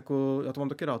mám rád, jako já to mám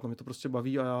taky rád, no, mě to prostě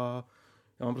baví a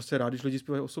já mám prostě rád, když lidi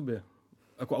zpívají o sobě.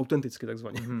 Jako autenticky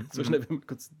takzvaně, což nevím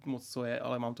jako moc co je,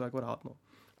 ale mám to jako rád, no.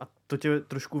 A to tě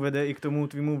trošku vede i k tomu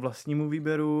tvýmu vlastnímu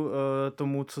výběru,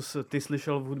 tomu, co ty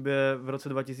slyšel v hudbě v roce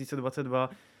 2022.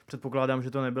 Předpokládám,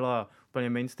 že to nebyla úplně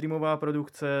mainstreamová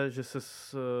produkce, že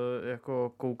ses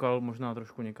jako koukal možná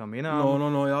trošku někam jinam.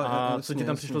 No, co ti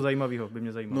tam přišlo zajímavého, by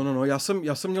mě zajímalo. No, já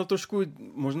jsem měl trošku,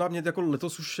 možná mě jako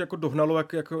letos už jako dohnalo,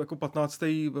 jako 15.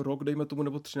 rok, dejme tomu,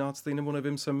 nebo 13. nebo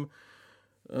nevím, jsem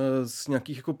z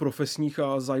nějakých jako profesních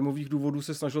a zájmových důvodů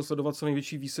se snažil sledovat co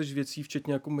největší výseč věcí,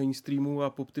 včetně jako mainstreamu a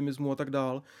poptimismu a tak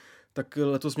dál. Tak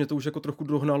letos mě to už jako trochu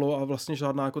dohnalo a vlastně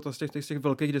žádná jako ta z těch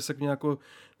velkých desek mě jako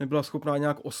nebyla schopná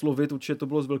nějak oslovit. Určitě to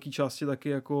bylo z velké části taky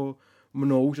jako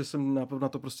mnou, že jsem na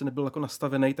to prostě nebyl jako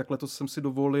nastavený, tak letos jsem si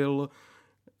dovolil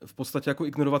v podstatě jako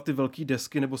ignorovat ty velké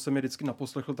desky, nebo jsem je vždycky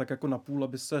naposlechl tak jako napůl,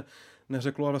 aby se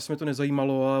neřeklo, ale vlastně mě to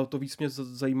nezajímalo a to víc mě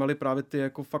zajímaly právě ty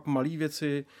jako fakt malé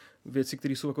věci,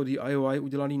 které jsou jako DIY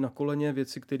udělané na koleně,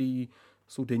 věci, které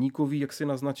jsou deníkový, jak si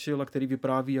naznačil, a který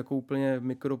vypráví jako úplně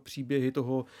mikropříběhy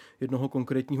toho jednoho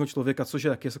konkrétního člověka, což je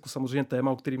taky jako samozřejmě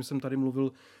téma, o kterým jsem tady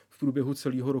mluvil v průběhu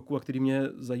celého roku a který mě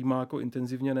zajímá jako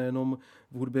intenzivně nejenom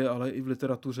v hudbě, ale i v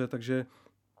literatuře, takže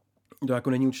to jako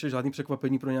není určitě žádný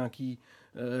překvapení pro nějaký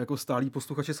jako stálý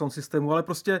posluchače sound systému, ale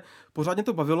prostě pořádně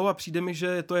to bavilo a přijde mi, že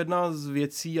je to jedna z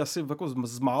věcí, asi jako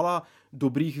z mála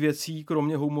dobrých věcí,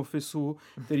 kromě home officeu,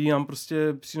 který nám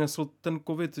prostě přinesl ten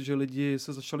covid, že lidi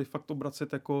se začali fakt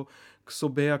obracet jako k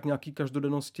sobě a k nějaký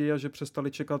každodennosti a že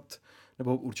přestali čekat,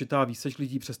 nebo určitá výseč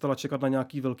lidí přestala čekat na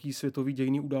nějaký velký světový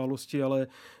dějný události, ale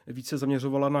více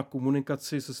zaměřovala na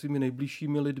komunikaci se svými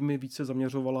nejbližšími lidmi, více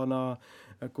zaměřovala na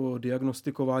jako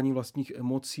diagnostikování vlastních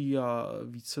emocí a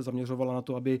více zaměřovala na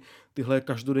to, aby tyhle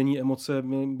každodenní emoce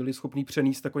byly schopný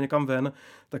přenést jako někam ven,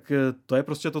 tak to je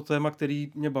prostě to téma,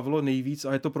 který mě bavilo nejvíc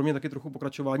a je to pro mě taky trochu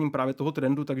pokračováním právě toho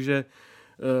trendu, takže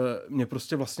mě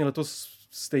prostě vlastně letos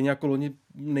stejně jako loni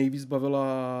nejvíc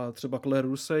bavila třeba Claire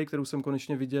Rusey, kterou jsem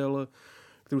konečně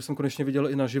viděl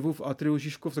i naživu v Atriu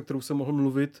Žižkov, se kterou jsem mohl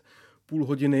mluvit půl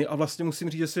hodiny a vlastně musím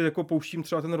říct, že si jako pouštím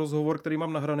třeba ten rozhovor, který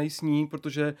mám nahranej s ní,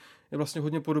 protože je vlastně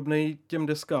hodně podobný těm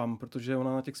deskám, protože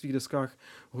ona na těch svých deskách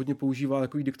hodně používá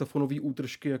takový diktafonový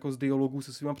útržky jako z dialogů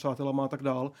se svýma přátelama a tak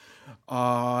dál.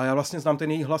 A já vlastně znám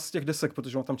ten její hlas z těch desek,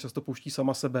 protože ona tam často pouští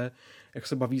sama sebe, jak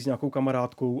se baví s nějakou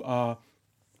kamarádkou a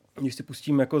když si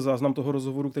pustím jako záznam toho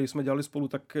rozhovoru, který jsme dělali spolu,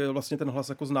 tak vlastně ten hlas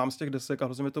jako znám z těch desek a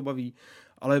hrozně mě to baví.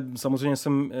 Ale samozřejmě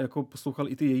jsem jako poslouchal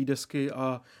i ty její desky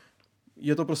a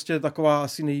je to prostě taková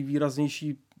asi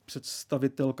nejvýraznější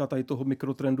představitelka tady toho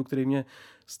mikrotrendu, který mě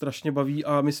strašně baví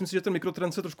a myslím si, že ten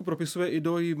mikrotrend se trošku propisuje i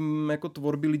do jako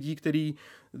tvorby lidí, kteří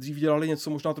dřív dělali něco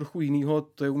možná trochu jiného.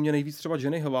 To je u mě nejvíc třeba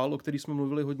Jenny Hval, o který jsme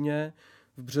mluvili hodně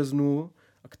v březnu,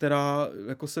 a která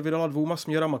jako se vydala dvouma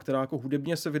směrama, která jako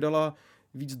hudebně se vydala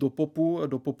víc do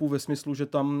popu ve smyslu, že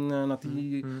tam na té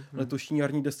letošní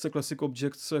jarní desce Classic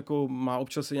Objects jako má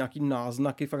občas nějaký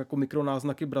náznaky, fakt jako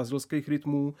mikronáznaky brazilských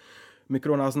rytmů,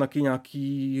 mikronáznaky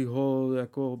nějakého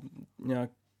jako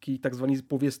nějaký takzvaný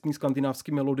pověstný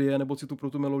skandinávský melodie nebo citu pro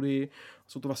tu melodii.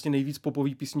 Jsou to vlastně nejvíc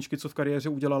popové písničky, co v kariéře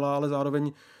udělala, ale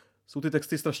zároveň jsou ty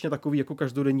texty strašně takový jako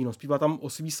každodenní. No. Zpívá tam o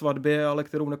svý svatbě, ale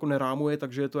kterou jako nerámuje,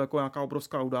 takže je to jako nějaká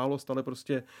obrovská událost, ale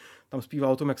prostě tam zpívá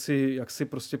o tom, jak si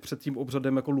prostě před tím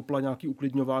obřadem jako lupla nějaký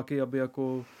uklidňováky, aby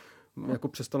jako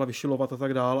přestala vyšilovat a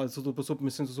tak dále.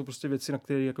 Myslím, to jsou prostě věci,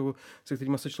 se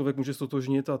kterými se člověk může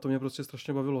stotožnit a to mě prostě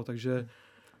strašně bavilo, takže...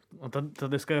 A ta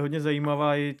deska je hodně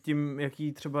zajímavá i tím,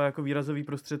 jaký třeba jako výrazový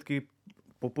prostředky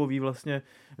popový vlastně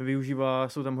využívá,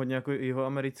 jsou tam hodně jako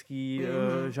jihoamerický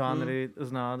žánry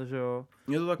znát, že jo.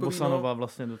 Je to takový, bosanova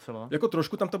vlastně docela. Jako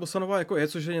trošku tam ta bosanova jako je,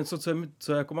 což je něco,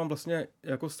 co jako mám vlastně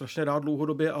jako strašně rád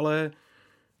dlouhodobě, ale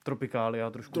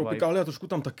Tropikália trošku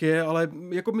tam taky je, ale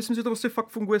jako myslím, že to prostě fakt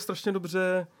funguje strašně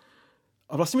dobře.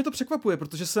 A vlastně mi to překvapuje,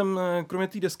 protože jsem kromě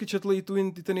té desky četl i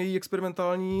ten její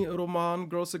experimentální román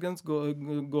Girls Against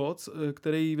Gods,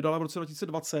 který vydala v roce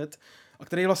 2020 a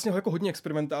který je vlastně jako hodně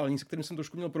experimentální, se kterým jsem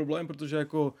trošku měl problém, protože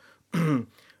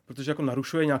jako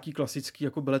narušuje nějaký klasický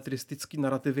jako beletristický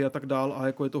narrativy a tak dál a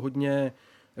jako je to hodně,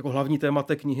 jako hlavní téma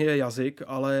té knihy je jazyk,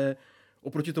 ale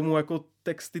oproti tomu jako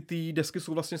texty té desky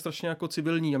jsou vlastně strašně jako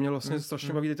civilní a mě vlastně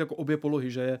strašně baví jako obě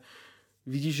polohy, že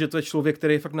vidíš, že to je člověk,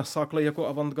 který je fakt nasáklej jako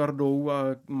avantgardou a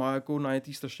má jako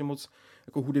najetý strašně moc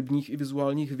jako hudebních i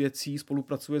vizuálních věcí,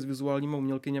 spolupracuje s vizuálními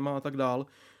umělkyněma a tak dál.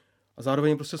 A zároveň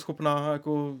je prostě schopná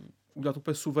jako udělat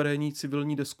úplně suverénní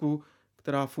civilní desku,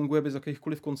 která funguje bez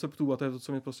jakýchkoliv konceptů a to je to,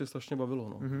 co mě prostě strašně bavilo.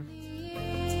 No. Mm-hmm.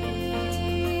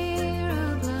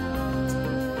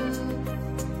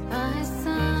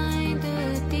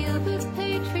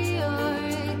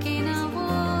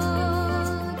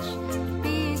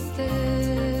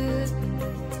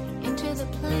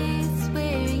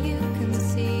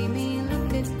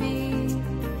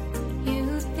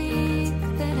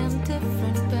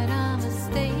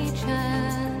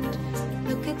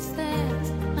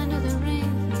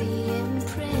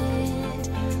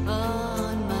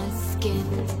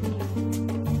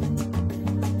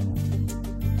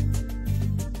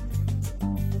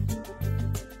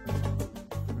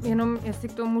 Jenom, jestli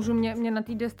k tomu můžu, mě na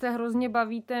té desce hrozně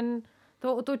baví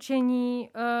to otočení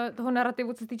toho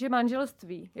narrativu, co se týče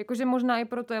manželství. Jakože možná i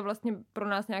proto je vlastně pro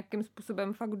nás nějakým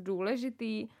způsobem fakt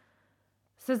důležitý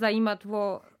se zajímat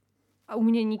o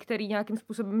umění, který nějakým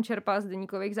způsobem čerpá z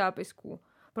deníkových zápisků.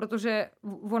 Protože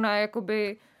ona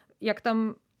jakoby, jak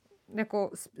tam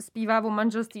jako zpívá o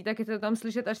manželství, tak je to tam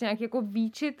slyšet až nějaké jako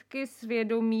výčitky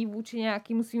svědomí vůči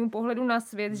nějakému svýmu pohledu na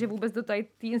svět, že vůbec do té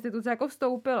instituce jako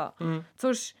vstoupila.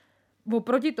 Což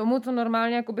oproti tomu, co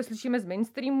normálně jakoby slyšíme z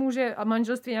mainstreamu, že a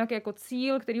manželství je nějaký jako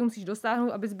cíl, který musíš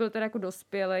dosáhnout, abys byl teda jako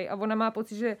dospělej a ona má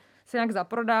pocit, že se nějak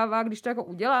zaprodává, když to jako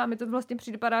udělá, mi to vlastně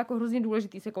připadá jako hrozně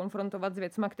důležitý se konfrontovat s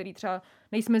věcma, který třeba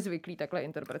nejsme zvyklí takhle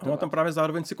interpretovat. Ona tam právě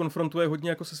zároveň si konfrontuje hodně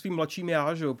jako se svým mladším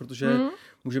já, že jo? Protože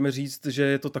můžeme říct, že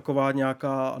je to taková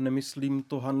nějaká, a nemyslím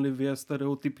to hanlivě,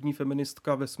 stereotypní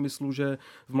feministka ve smyslu, že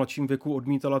v mladším věku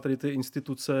odmítala tady ty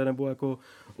instituce nebo jako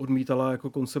odmítala jako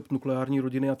koncept nukleární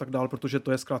rodiny a tak dál, protože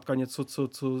to je zkrátka něco,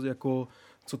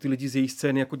 co ty lidi z její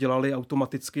scény jako dělali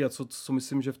automaticky a co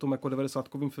myslím, že v tom jako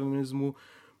 90kovém feminismu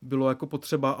bylo jako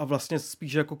potřeba a vlastně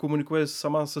spíš jako komunikuje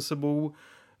sama se sebou,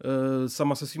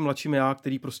 sama se svým mladším já,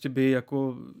 který prostě by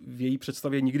jako v její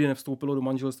představě nikdy nevstoupilo do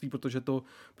manželství, protože to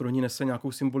pro ní nese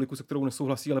nějakou symboliku, se kterou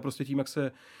nesouhlasí, ale prostě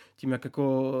tím,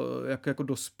 jak jako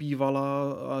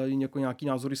dospívala a jako nějaký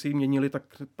názory se jí měnily, tak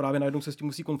právě najednou se s tím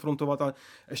musí konfrontovat a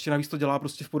ještě navíc to dělá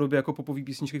prostě v podobě jako popový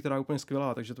písničky, která je úplně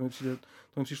skvělá, takže to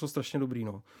mi přišlo strašně dobrý,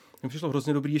 no. To mi přišlo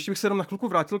hrozně dobrý. Ještě bych se jenom na chvilku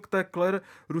vrátil k té Claire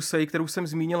Rusey, kterou jsem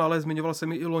zmínil, ale zmiňoval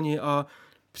jsem ji i loni a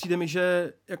přijde mi,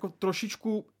 že jako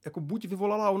trošičku jako buď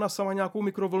vyvolala ona sama nějakou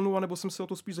mikrovlnu, anebo jsem se o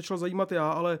to spíš začal zajímat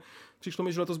já, ale přišlo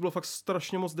mi, že letos bylo fakt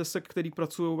strašně moc desek, který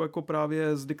pracují jako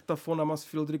právě s diktafonama, s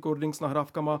field recording, s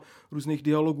nahrávkama různých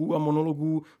dialogů a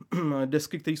monologů,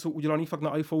 desky, které jsou udělané fakt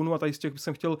na iPhoneu a tady z těch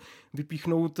jsem chtěl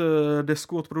vypíchnout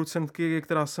desku od producentky,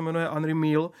 která se jmenuje Henry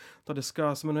Meal. Ta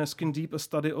deska se jmenuje Skin Deep, A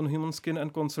Study on Human Skin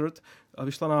and Concert a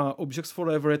vyšla na Objects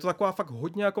Forever. Je to taková fakt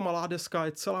hodně jako malá deska,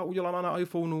 je celá udělaná na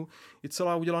iPhoneu, je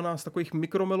celá udělaná z takových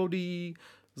mikromelodií,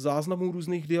 záznamů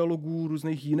různých dialogů,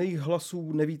 různých jiných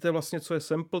hlasů, nevíte vlastně, co je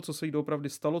sample, co se jí doopravdy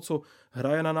stalo, co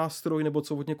hraje na nástroj, nebo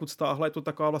co od někud stáhla, je to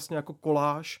taková vlastně jako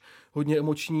koláž, hodně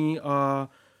emoční a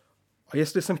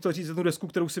jestli jsem chtěl říct jednu desku,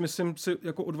 kterou si myslím, si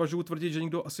jako odvažuji tvrdit, že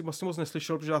nikdo asi vlastně moc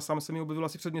neslyšel, protože já sám jsem ji objevil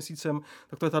asi před měsícem,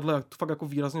 tak to je tahle, to fakt jako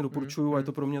výrazně doporučuju a je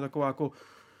to pro mě taková jako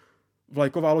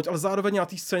vlajková loď, ale zároveň na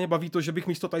té scéně baví to, že bych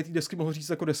místo tady té desky mohl říct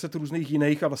jako 10 různých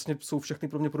jiných a vlastně jsou všechny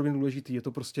pro mě důležitý. Je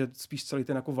to prostě spíš celý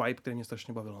ten jako vibe, který mě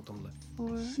strašně bavil na tomhle.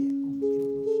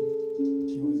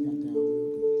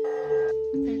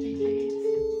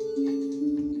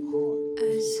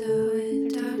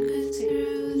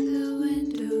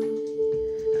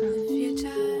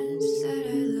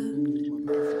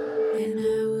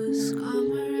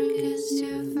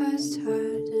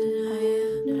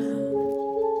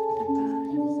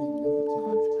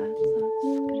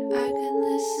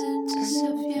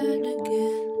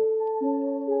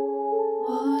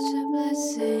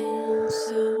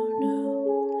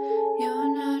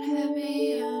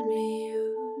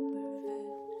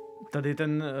 Tady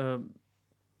ten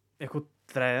jako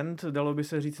trend, dalo by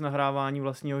se říct, nahrávání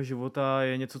vlastního života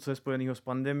je něco, co je spojeného s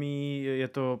pandemií. Je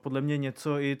to podle mě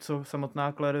něco, i co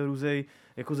samotná Claire Rusey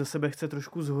jako ze sebe chce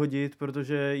trošku zhodit,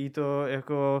 protože jí to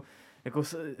jako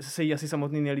se jí asi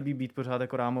samotný nelíbí být pořád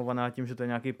jako rámovaná tím, že to je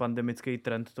nějaký pandemický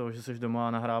trend toho, že seš doma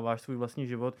a nahráváš svůj vlastní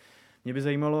život. Mě by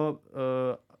zajímalo,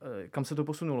 kam se to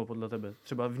posunulo podle tebe.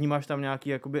 Třeba vnímáš tam nějaký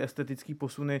jakoby estetický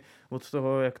posuny od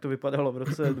toho, jak to vypadalo v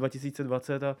roce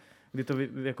 2020 a kdy to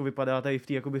jako vypadá tady v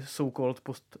té jakoby so-called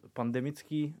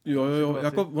postpandemický Jo,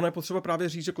 jako ono je potřeba právě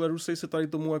říct, že Claire Rusey se tady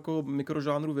tomu jako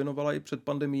mikrožánru věnovala i před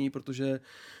pandemií, protože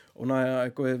ona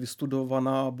je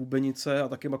vystudovaná bubenice a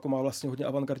taky jako má vlastně hodně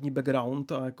avantgardní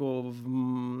background a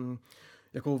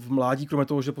jako v mládí, kromě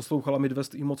toho, že poslouchala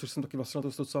Midwest Emo, což jsem taky vlastně na to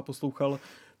docela poslouchal,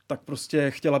 tak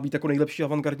prostě chtěla být jako nejlepší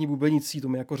avantgardní bubenicí, to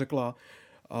mi jako řekla.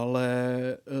 Ale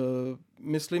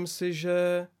myslím si,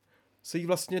 že se jí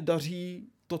vlastně daří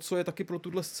to, co je taky pro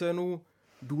tuhle scénu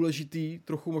důležitý,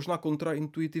 trochu možná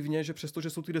kontraintuitivně, že přestože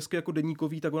jsou ty desky jako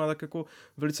deníkový, tak ona tak jako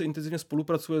velice intenzivně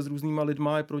spolupracuje s různýma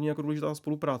lidma, je pro ně jako důležitá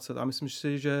spolupráce. A myslím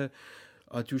si, že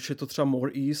ať už je to třeba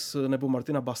More Ease nebo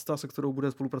Martina Basta, se kterou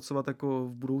bude spolupracovat jako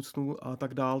v budoucnu a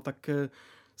tak dál, tak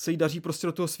se jí daří prostě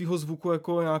do toho svého zvuku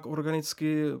jako nějak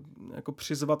organicky jako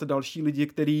přizvat další lidi,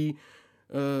 který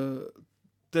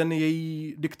ten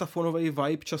její diktafonový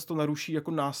vibe často naruší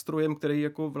jako nástrojem, který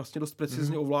jako vlastně dost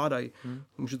precizně ovládají.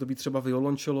 Může to být třeba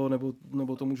violoncello,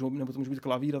 nebo to může být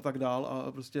klavír a tak dál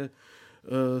a prostě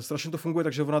strašně to funguje,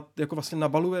 takže ona jako vlastně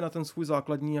nabaluje na ten svůj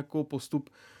základní jako postup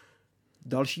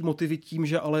další motivy tím,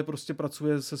 že ale prostě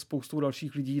pracuje se spoustou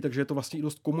dalších lidí, takže je to vlastně i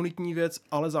dost komunitní věc,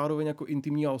 ale zároveň jako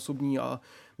intimní a osobní a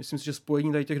myslím si, že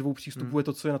spojení tady těch dvou přístupů je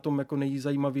to, co je na tom jako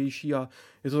nejzajímavější a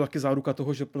je to taky záruka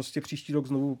toho, že prostě příští rok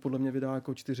znovu podle mě vydá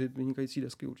jako 4 vynikající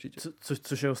desky určitě.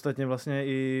 Což je ostatně vlastně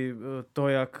i to,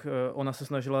 jak ona se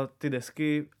snažila ty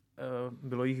desky,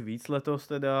 bylo jich víc letos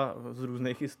teda, z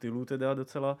různých i stylů teda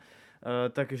docela,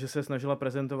 takže se snažila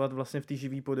prezentovat vlastně v té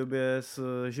živý podobě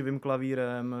s živým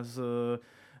klavírem, s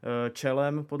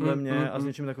čelem podle mě a s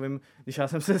něčím takovým. Když já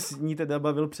jsem se s ní teda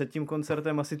bavil před tím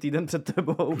koncertem, asi týden před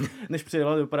tebou, než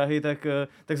přijela do Prahy, tak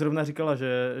zrovna říkala,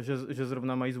 že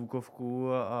zrovna mají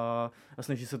zvukovku a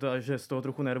snaží se to, a že je z toho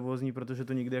trochu nervózní, protože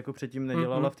to nikdy jako předtím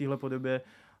nedělala v téhle podobě,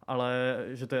 ale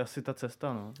že to je asi ta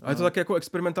cesta. No. A je to taky jako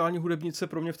experimentální hudebnice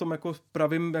pro mě v tom jako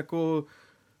pravým jako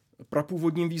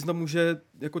prapůvodním významu, že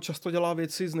jako často dělá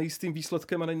věci s nejistým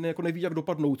výsledkem a jako neví, jak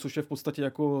dopadnou, což je v podstatě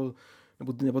jako,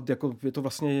 nebo jako je to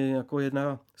vlastně jako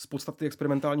jedna z podstaty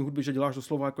experimentální hudby, že děláš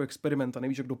doslova jako experiment a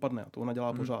nevíš, jak dopadne a to ona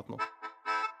dělá pořád, no.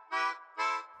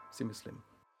 Si myslím.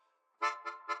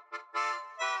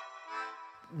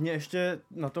 Mě ještě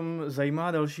na tom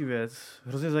zajímá další věc.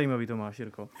 Hrozně zajímavý to máš,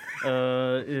 Jirko.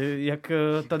 Jak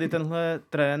tady tenhle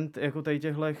trend, jako tady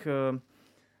těchhlech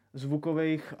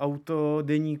zvukových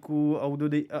autodeníků,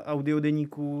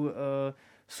 audiodeníků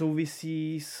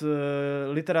souvisí s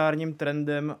literárním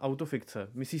trendem autofikce.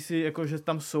 Myslíš si, jako, že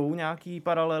tam jsou nějaký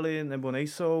paralely nebo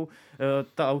nejsou?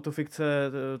 Ta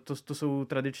autofikce, to jsou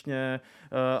tradičně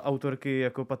autorky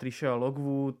jako Patricia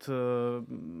Lockwood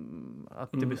a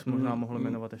ty bys možná mohl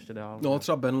jmenovat ještě dál. No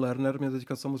třeba Ben Lerner mě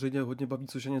teďka samozřejmě hodně baví,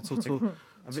 což je něco,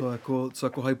 co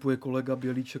jako hypuje kolega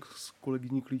Bělíček s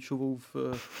kolegyní Klíčovou v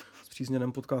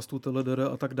zpřízněném podcastu Teledere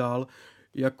a tak dál.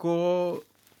 Jako,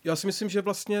 já si myslím, že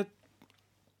vlastně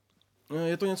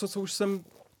je to něco, co už jsem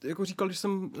jako říkal, když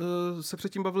jsem se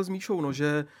předtím bavil s Míšou, no,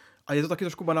 že, a je to taky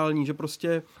trošku banální, že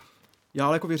prostě já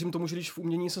ale jako věřím tomu, že když v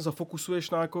umění se zafokusuješ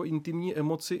na jako intimní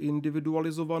emoci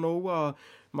individualizovanou a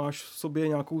máš v sobě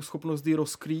nějakou schopnost ji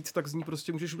rozkrýt, tak z ní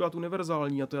prostě můžeš udělat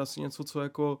univerzální a to je asi něco, co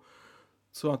jako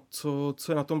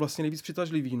co je na tom vlastně nejvíc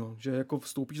přitažlivý, no, že jako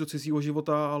vstoupíš do cizího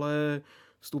života, ale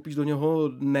vstoupíš do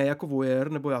něho ne jako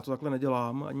voyeur, nebo já to takhle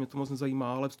nedělám, ani mě to moc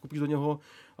nezajímá, ale vstoupíš do něho,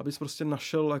 abys prostě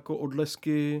našel jako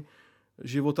odlesky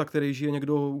života, který žije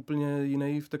někdo úplně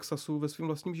jiný v Texasu ve svém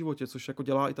vlastním životě, což jako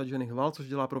dělá i ta Jenny Hval, což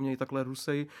dělá pro mě i takhle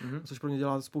Rusey, což pro mě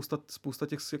dělá spousta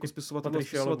těch jako spisovatelů a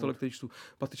spisovatelek, který čtu.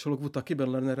 Patricia Lockwood taky, Ben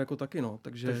Lerner jako taky, no.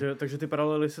 Takže ty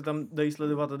paralely se tam dají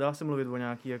sledovat a dá se mluvit o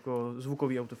nějaký jako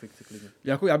zvukový autofikci klidně.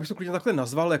 Jako já bych to klidně takhle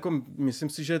nazval, jako myslím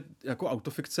si, že jako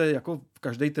autofikce, jako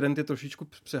každý trend je trošičku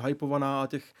přehypovaná a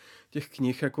těch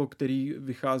knih, jako který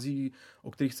vychází,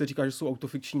 o kterých se říká, že jsou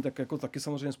autofikční, tak jako taky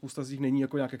samozřejmě spousta z nich není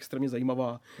jako nějak extrémně zajímavá.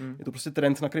 Je to prostě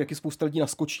trend, na který spousta lidí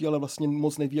naskočí, ale vlastně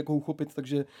moc neví, jak ho uchopit,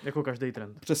 takže jako každý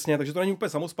trend. Přesně, takže to není úplně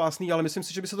samospásný, ale myslím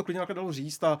si, že by se to klidně takhle dalo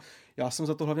říct a já jsem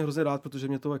za to hlavně hrozně rád, protože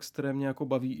mě to extrémně jako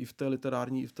baví i v té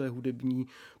literární, i v té hudební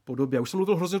podobě. Já už jsem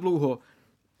mluvil hrozně dlouho.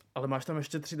 Ale máš tam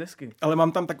ještě 3 desky. Ale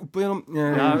mám tam tak úplně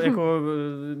Já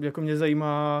jako mě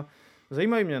zajímá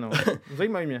Zajímají mě, no.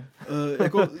 Zajímají mě.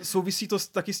 Jako souvisí to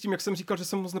taky s tím, jak jsem říkal, že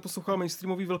jsem moc neposlouchal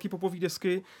mainstreamový velký popový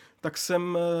desky, tak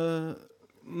jsem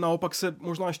naopak se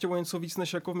možná ještě o něco víc,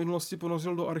 než jako v minulosti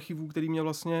ponořil do archivů, který mě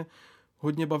vlastně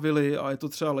hodně bavili, a je to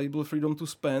třeba label Freedom to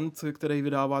Spend, který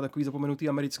vydává takový zapomenutý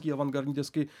americký avantgardní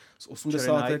desky z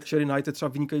 80. Cherry Night je třeba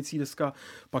vynikající deska.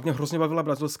 Pak mě hrozně bavila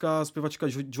brazilská zpěvačka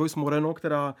Joyce Moreno,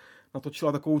 která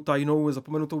natočila takovou tajnou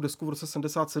zapomenutou desku v roce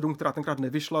 77, která tenkrát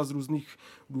nevyšla z různých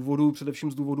důvodů,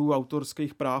 především z důvodů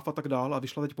autorských práv a tak dál, a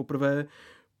vyšla teď poprvé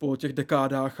po těch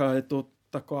dekádách, a je to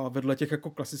taková vedle těch jako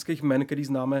klasických men, který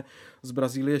známe z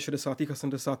Brazílie 60. a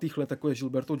 70. let, jako je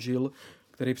Gilberto Gil,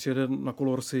 který přijede na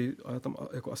Colorsy a já tam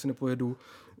jako asi nepojedu,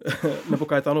 nebo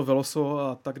Caetano Veloso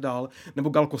a tak dál, nebo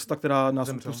Gal Costa, která nás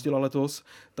opustila letos,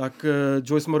 tak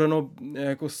Joyce Moreno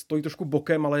jako stojí trošku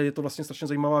bokem, ale je to vlastně strašně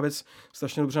zajímavá věc,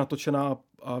 strašně dobře natočená,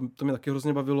 a to mě taky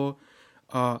hrozně bavilo.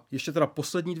 A ještě teda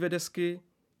poslední 2 desky,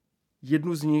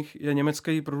 jednu z nich je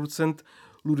německý producent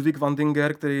Ludwig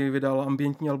Wandinger, který vydal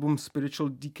ambientní album Spiritual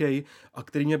Decay a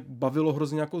který mě bavilo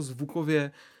hrozně jako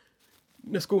zvukově.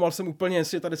 Neskoumal jsem úplně,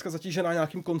 jestli je ta deska zatížená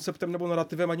nějakým konceptem nebo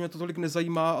narrativem, ani mě to tolik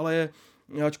nezajímá, ale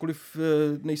ačkoliv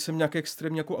nejsem nějaký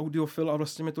extrémní jako audiofil a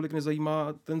vlastně mě tolik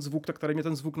nezajímá ten zvuk, tak tady mě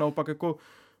ten zvuk naopak jako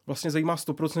vlastně zajímá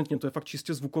 100%. To je fakt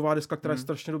čistě zvuková deska, která je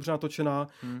strašně dobře natočená.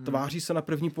 Tváří se na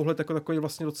první pohled jako takový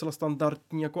vlastně docela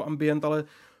standardní jako ambient, ale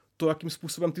to, jakým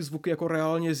způsobem ty zvuky jako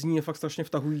reálně zní, je fakt strašně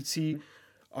vtahující.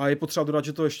 A je potřeba dodat,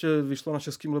 že to ještě vyšlo na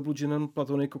českém labelu Gin and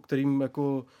Platonic, o kterým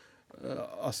jako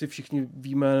asi všichni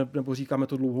víme, nebo říkáme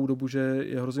to dlouhou dobu, že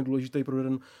je hrozně důležitý pro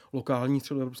jeden lokální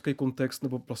středoevropský kontext,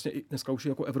 nebo vlastně i dneska už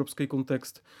jako evropský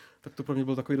kontext, tak to pro mě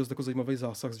byl takový dost jako zajímavý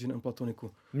zásah z Gin and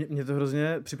Platonicu. Mě to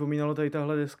hrozně připomínalo tady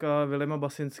tahle deska Williama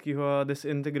Basinského a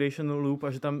Disintegration Loop,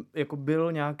 a že tam jako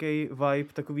byl nějaký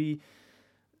vibe takový,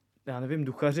 já nevím,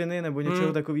 duchařiny nebo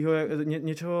něčeho takového,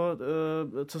 něčeho,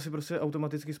 co si prostě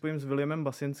automaticky spojím s Williamem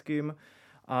Basinským.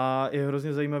 A je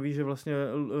hrozně zajímavý, že vlastně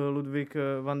Ludwig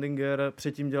Wandinger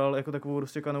předtím dělal jako takovou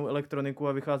roztěkanou elektroniku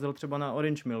a vycházel třeba na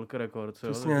Orange Milk Records.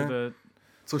 Přesně.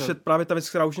 Což je právě ta věc,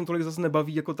 která už jen tolik zase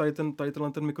nebaví, jako tady ten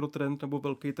mikrotrend nebo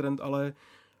velký trend, ale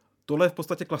tohle je v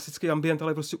podstatě klasický ambient,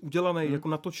 ale prostě udělaný, jako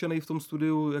natočený v tom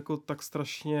studiu jako tak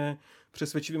strašně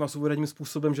přesvědčivým a suverénním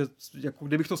způsobem, že jako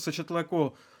kdybych to sečetl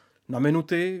jako na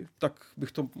minuty, tak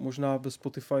bych to možná ve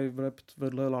Spotify Wrapped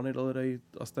vedle Lany Del Rey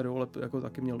a Stereolab jako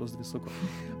taky měl dost vysoko.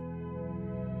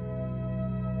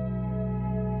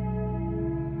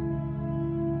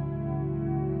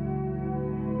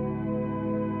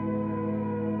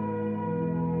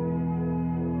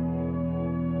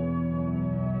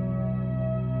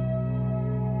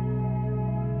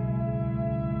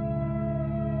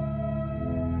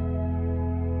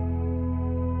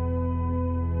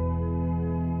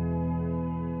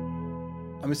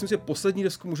 A myslím si, že poslední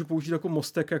desku můžu použít jako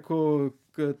mostek jako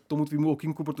k tomu tvýmu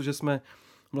okýnku, protože jsme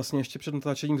vlastně ještě před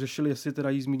natáčením řešili, jestli teda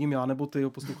jí zmíním já nebo ty,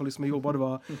 poslouchali jsme ji oba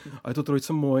dva. A je to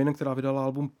trojice Moin, která vydala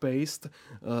album Paste.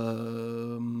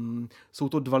 Jsou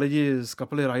to 2 lidi z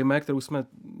kapely Rajme, kterou jsme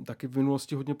taky v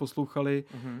minulosti hodně poslouchali,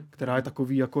 která je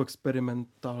takový jako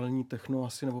experimentální techno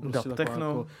asi, nebo prostě taková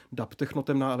jako dub techno,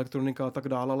 temná elektronika a tak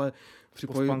dále, ale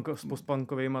s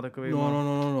postpunkovejma takovýma.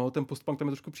 No, ten postpunk tam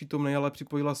je trošku přítomný, ale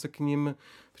připojila se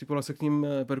k ním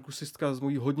perkusistka z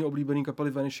mojí hodně oblíbený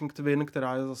kapely Vanishing Twin,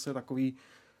 která je zase takový,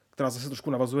 která zase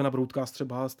trošku navazuje na Broadcast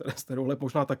třeba, Stereolab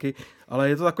možná taky, ale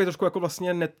je to takový trošku jako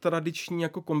vlastně netradiční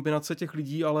jako kombinace těch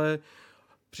lidí, ale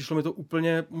přišlo mi to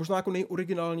úplně možná jako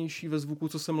nejoriginálnější ve zvuku,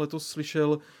 co jsem letos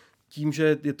slyšel, tím,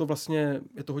 že je to vlastně,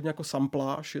 je to hodně jako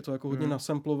sampláž, je to jako hodně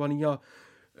nasamplovaný a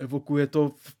evokuje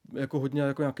to jako hodně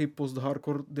jako nějaký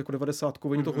post-hardcore, jako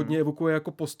 90kový, to hodně evokuje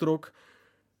jako post-rock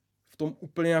v tom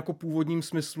úplně jako původním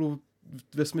smyslu,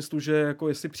 ve smyslu, že jako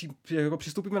jestli jako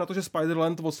přistoupíme na to, že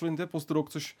Spiderland Wasteland je post-rock,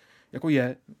 což jako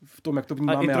je v tom, jak to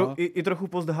vnímám já. I trochu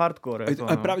post-hardcore. Jako,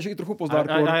 a právě, že i trochu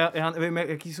post-hardcore. Já nevím,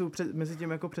 jaký jsou mezi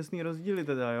tím jako přesný rozdíly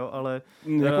teda, jo, ale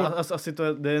jako, asi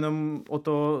to jde jenom o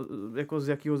to, jako z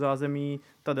jakého zázemí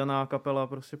ta daná kapela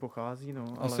prostě pochází,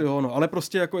 no. Asi jo, no, ale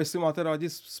prostě jako jestli máte rádi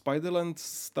Spiderland,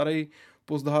 starý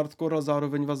post-hardcore, a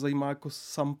zároveň vás zajímá jako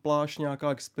sampláž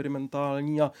nějaká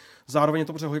experimentální a zároveň je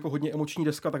to jako hodně emoční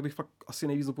deska, tak bych fakt asi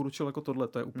nejvíc doporučil jako tohle,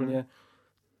 to je úplně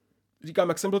říkám,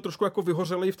 jak jsem byl trošku jako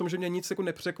vyhořelý v tom, že mě nic jako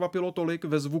nepřekvapilo tolik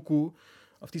ve zvuku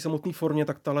a v té samotné formě,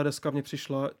 tak tahle deska mě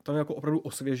přišla, tam jako opravdu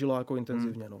osvěžila jako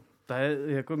intenzivně, no. Ta je,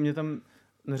 jako mě tam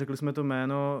neřekli jsme to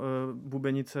jméno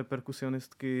bubenice,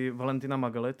 perkusionistky Valentina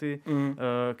Magaletti,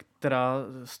 která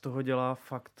z toho dělá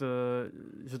fakt,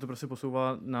 že to prostě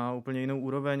posouvá na úplně jinou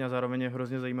úroveň a zároveň je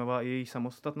hrozně zajímavá i její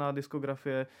samostatná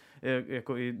diskografie,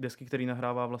 jako i desky, který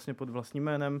nahrává vlastně pod vlastním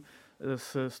jménem,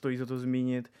 stojí za to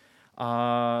zmínit.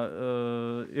 A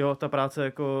jo, ta práce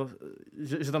jako,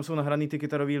 že tam jsou nahraný ty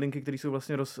kytarové linky, které jsou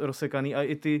vlastně rozsekaný a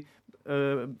i ty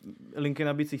linky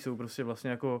na bicích jsou prostě vlastně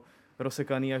jako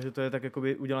rozsekaný a že to je tak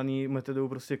jakoby udělaný metodou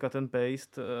prostě cut and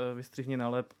paste, vystřihni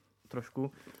nalep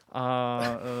trošku a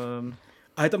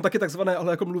je tam taky takzvané,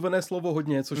 ale jako mluvené slovo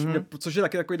hodně, což je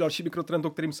taky takový další mikrotrend, o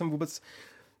kterým jsem vůbec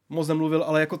moc nemluvil,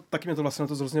 ale jako taky mě to vlastně na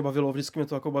to hrozně bavilo, vždycky mě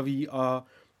to jako baví a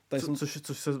což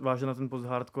se váže na ten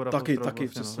post-hardcore a taky vlastně,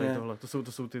 přesně. No,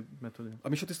 to jsou ty metody. A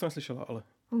Míšo, ty jsi to neslyšela, ale?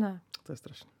 Ne. To je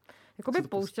strašné. Jakoby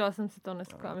pouštěla jsem si to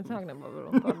dneska, mě to tak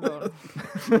nebavilo, pardon.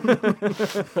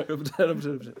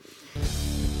 Dobře.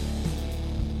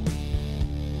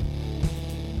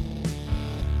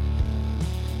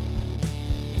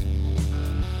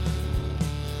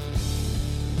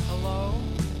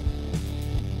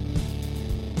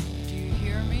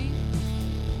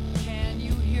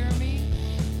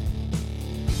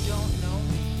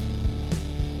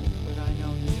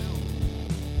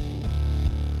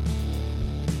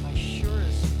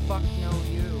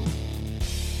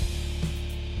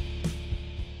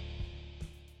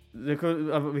 Jako,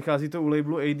 a vychází to u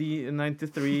labelu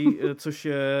AD93, což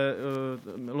je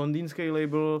londýnský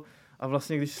label a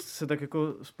vlastně když se tak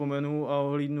jako vzpomenu a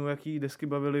ohlídnu, jaký desky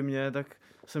bavily mě, tak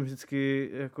jsem vždycky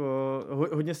jako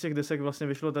hodně z těch desek vlastně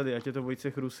vyšlo tady, ať je to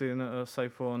Vojtěch Rusin,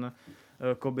 Siphon,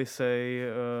 Kobisej,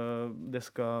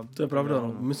 deska. To je pravda,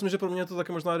 no. Myslím, že pro mě je to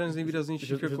taky možná jeden z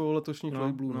nejvýraznějších jako letošních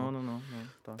labelů. No.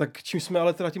 Tak čím jsme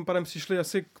ale teda tím pádem přišli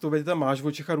asi k tobě, tam máš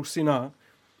Vojtěcha Rusina.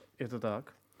 Je to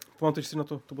tak. Pamatuješ si na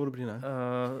to? To bylo dobrý, ne?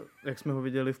 Jak jsme ho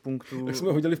viděli v punktu.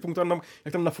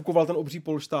 Jak tam nafukoval ten obří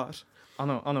polštář.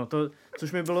 Ano, to,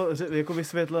 což mi bylo jako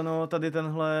vysvětleno tady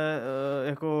tenhle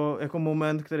jako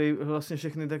moment, který vlastně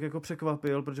všechny tak jako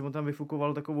překvapil, protože on tam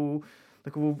vyfukoval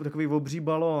takový obří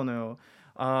balón, jo.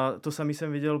 A to samý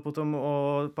jsem viděl potom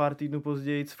o pár týdnů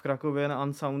později v Krakově na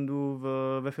Unsoundu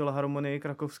ve Filharmonii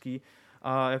krakovský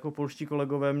a jako polští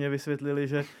kolegové mě vysvětlili,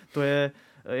 že to je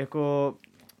jako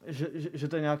že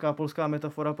to je nějaká polská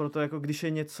metafora pro to, jako když je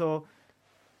něco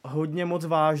hodně moc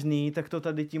vážný, tak to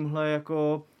tady tímhle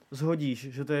jako zhodíš,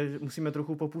 že to je, musíme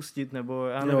trochu popustit, nebo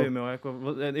já nevím, jo, jako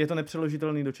je to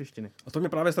nepřeložitelný do češtiny. A to mě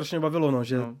právě strašně bavilo, no,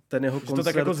 že ten jeho koncert, to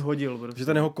tak jako zhodil. Prostě. Že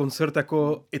ten jeho koncert,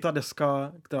 jako i ta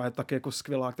deska, která je taky jako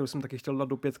skvělá, kterou jsem taky chtěl dát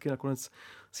do 5, nakonec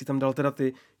si tam dal teda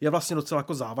ty, je vlastně docela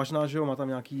jako závažná, že jo, má tam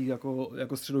nějaký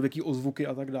jako středověký ozvuky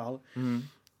a tak dál.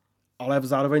 Ale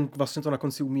zároveň vlastně to na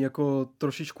konci umí jako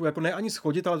trošičku, jako ne ani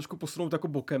schodit, ale trošku posunout jako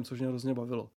bokem, což mě hrozně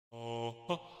bavilo.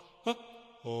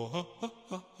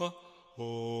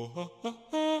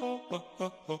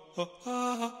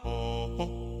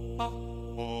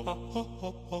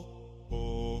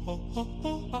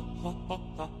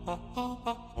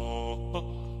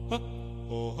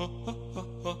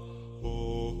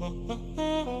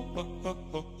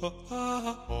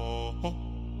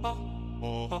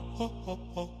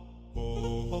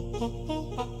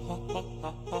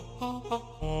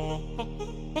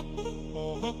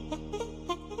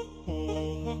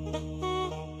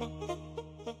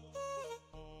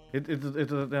 Je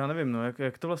to, já nevím, no,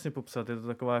 jak to vlastně popsat, je to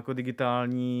taková jako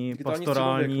digitální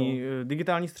pastorální,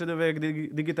 digitální středověk,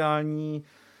 digitální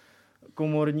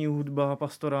komorní hudba,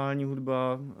 pastorální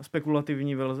hudba,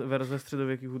 spekulativní verze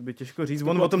středověké hudby, těžko říct.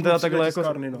 On o tom teda takhle jako,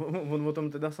 on o tom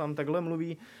teda sám takhle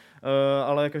mluví,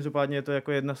 ale každopádně je to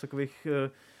jako jedna z takových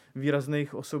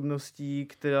výrazných osobností,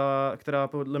 která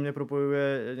podle mě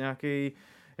propojuje nějaký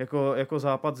jako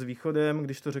západ s východem,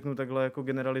 když to řeknu takhle jako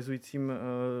generalizujícím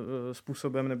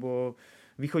způsobem, nebo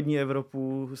východní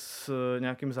Evropu s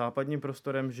nějakým západním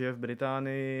prostorem, žije v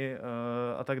Británii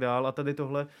a tak dál. A tady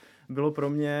tohle bylo pro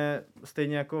mě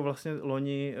stejně jako vlastně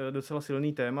loni docela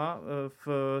silný téma v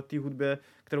té hudbě,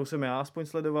 kterou jsem já aspoň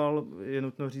sledoval. Je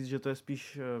nutno říct, že to je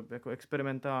spíš jako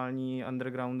experimentální,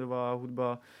 undergroundová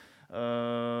hudba.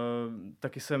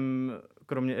 Taky jsem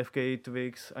kromě FK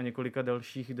Twigs a několika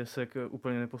dalších desek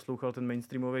úplně neposlouchal ten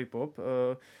mainstreamový pop,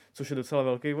 což je docela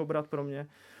velký obrat pro mě.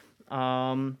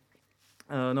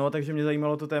 No, takže mě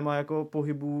zajímalo to téma jako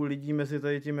pohybu lidí mezi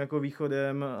tady tím jako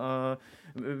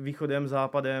východem,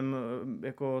 západem,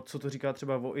 jako co to říká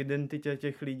třeba o identitě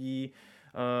těch lidí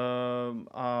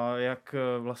a jak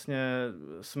vlastně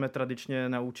jsme tradičně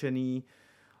naučení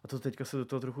a to teďka se do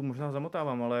toho trochu možná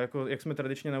zamotávám, ale jako, jak jsme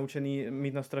tradičně naučení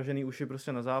mít nastražený uši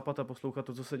prostě na západ a poslouchat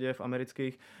to, co se děje v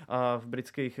amerických a v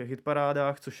britských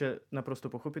hitparádách, což je naprosto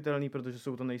pochopitelný, protože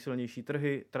jsou to nejsilnější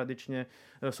trhy, tradičně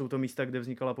jsou to místa, kde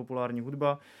vznikala populární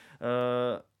hudba,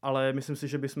 ale myslím si,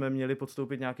 že bychom měli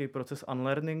podstoupit nějaký proces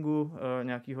unlearningu,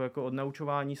 nějakého jako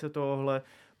odnaučování se tohohle,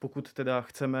 pokud teda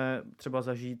chceme třeba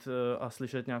zažít a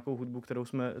slyšet nějakou hudbu, kterou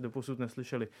jsme doposud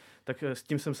neslyšeli. Tak s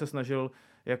tím jsem se snažil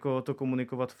jako to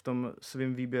komunikovat v tom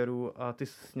svém výběru a ty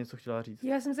jsi něco chtěla říct.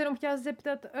 Já jsem se jenom chtěla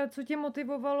zeptat, co tě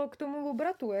motivovalo k tomu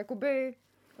obratu, jakoby,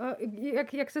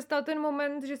 jak se stal ten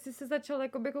moment, že jsi se začal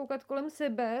jakoby koukat kolem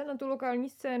sebe na tu lokální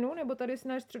scénu, nebo tady si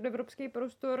náš středoevropský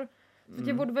prostor, co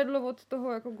tě odvedlo od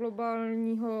toho jako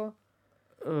globálního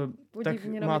tak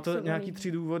má to nějaký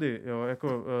 3 důvody, jo,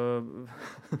 jako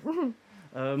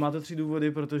má to 3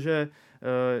 důvody, protože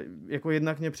jako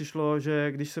jednak mně přišlo,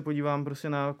 že když se podívám prostě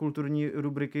na kulturní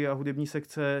rubriky a hudební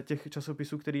sekce těch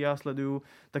časopisů, který já sleduju,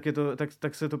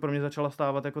 tak se to pro mě začala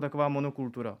stávat jako taková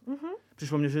monokultura.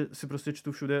 Přišlo mně, že si prostě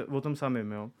čtu všude o tom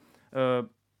samým, jo.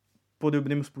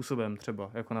 Podobným způsobem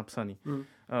třeba, jako napsaný.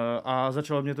 A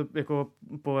začalo mě to jako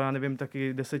po, já nevím,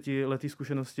 taky 10letý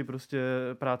zkušenosti prostě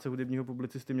práce hudebního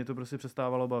publicisty, mě to prostě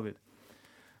přestávalo bavit.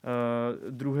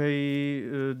 Druhý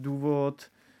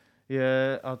důvod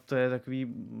je, a to je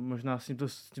takový, možná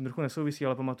s tím trochu nesouvisí,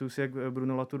 ale pamatuju si, jak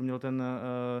Bruno Latour měl ten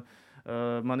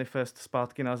manifest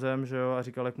Zpátky na zem, že jo, a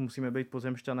říkal, jak musíme být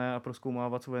pozemšťané a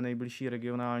prozkoumávat svoje nejbližší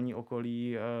regionální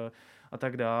okolí a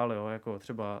tak dále, jo, jako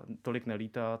třeba tolik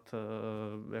nelítat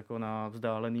jako na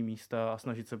vzdálený místa a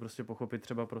snažit se prostě pochopit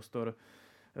třeba prostor,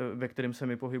 ve kterém se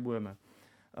my pohybujeme.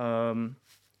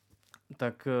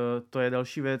 Tak to je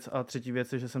další věc a třetí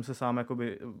věc je, že jsem se sám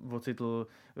jakoby ocitl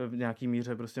v nějaký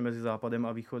míře prostě mezi západem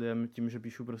a východem tím, že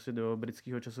píšu prostě do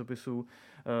britského časopisu,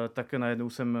 tak najednou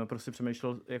jsem prostě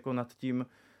přemýšlel jako nad tím,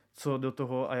 co do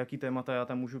toho a jaký témata já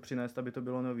tam můžu přinést, aby to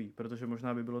bylo nový, protože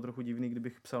možná by bylo trochu divný,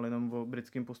 kdybych psal jenom o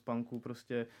britském postpunku,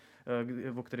 prostě,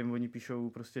 o kterém oni píšou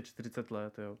prostě 40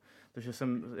 let, jo. Takže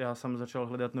já jsem začal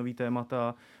hledat nový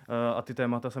témata a ty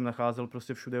témata jsem nacházel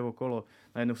prostě všude okolo.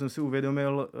 Najednou jsem si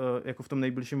uvědomil, jako v tom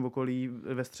nejbližším okolí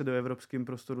ve středoevropském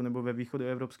prostoru nebo ve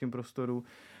východoevropském prostoru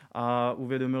a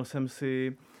uvědomil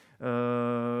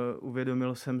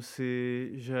jsem si,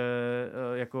 že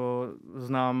jako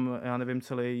znám, já nevím,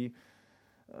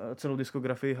 celou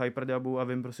diskografii Hyperdubu a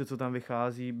vím prostě, co tam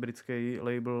vychází, britský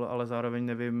label, ale zároveň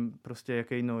nevím prostě,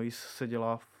 jaký noise se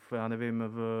dělá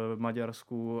v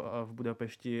Maďarsku a v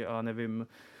Budapešti a nevím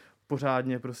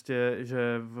pořádně prostě,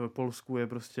 že v Polsku je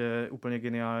prostě úplně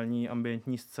geniální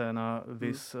ambientní scéna,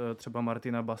 vis třeba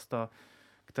Martina Basta,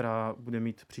 která bude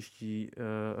mít příští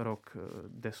rok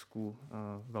desku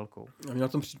velkou. A mě na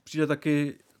tom přijde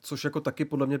taky, což jako taky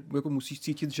podle mě jako musíš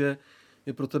cítit, že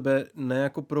je pro tebe ne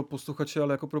jako pro posluchače,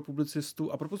 ale jako pro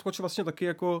publicistu a pro posluchače vlastně taky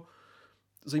jako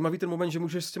zajímavý ten moment, že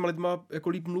můžeš s těma lidma jako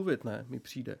líp mluvit, ne, mi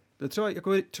přijde. To je třeba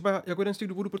jako jeden z těch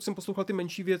důvodů, proč jsem poslouchal ty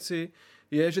menší věci,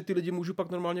 je, že ty lidi můžu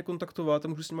pak normálně kontaktovat a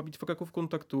můžu s nima být fakt jako v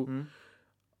kontaktu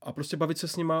a prostě bavit se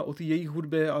s nima o té jejich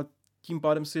hudbě a tím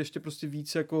pádem si ještě prostě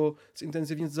víc jako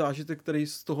zintenzivnit zážitek, který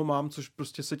z toho mám, což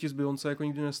prostě se ti z Beyoncé jako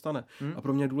nikdy nestane. A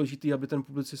pro mě je důležitý, aby ten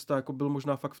publicista jako byl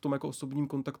možná fakt v tom jako osobním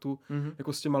kontaktu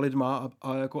jako s těma lidma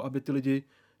a jako aby ty lidi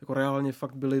jako reálně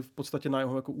fakt byli v podstatě na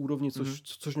jeho jako úrovni,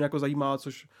 což mě jako zajímá,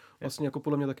 což vlastně jako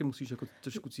podle mě taky musíš jako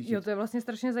trošku cítit. Jo, to je vlastně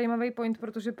strašně zajímavý point,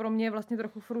 protože pro mě je vlastně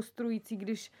trochu frustrující,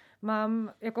 když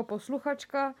mám jako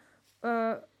posluchačka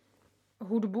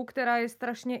hudbu, která je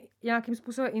strašně nějakým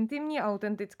způsobem intimní a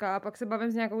autentická a pak se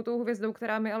bavím s nějakou tou hvězdou,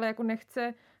 která mi ale jako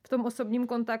nechce v tom osobním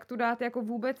kontaktu dát jako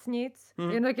vůbec nic.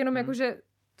 Jenom jako, že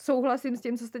souhlasím s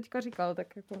tím, co jsi teďka říkal,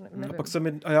 tak jako nevím. A pak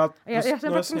já jsem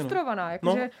fakt frustrovaná,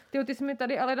 jakože ty jsi mi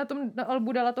tady ale na tom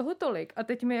albu dala toho tolik a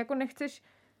teď mi jako nechceš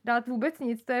dát vůbec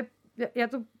nic, to je,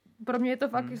 pro mě je to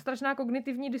fakt strašná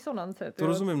kognitivní disonance. To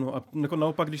rozumím, no a jako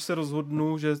naopak, když se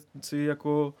rozhodnu, že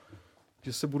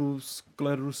se budu s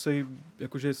Claire Rusey,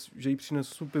 jakože jí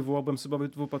přinesu pivo a budeme se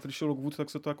bavit o Patricia Lockwood, tak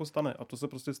se to jako stane. A to se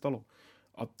prostě stalo.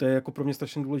 A to je jako pro mě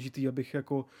strašně důležitý, abych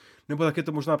jako, nebo tak je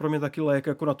to možná pro mě taky lék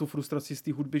jako na tu frustraci z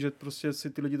té hudby, že prostě si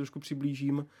ty lidi trošku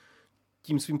přiblížím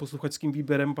tím svým posluchačským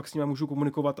výběrem, pak s nimi můžu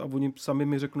komunikovat a oni sami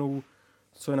mi řeknou,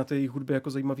 co je na té jejich hudbě jako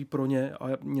zajímavý pro ně a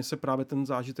mně se právě ten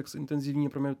zážitek zintenzivní,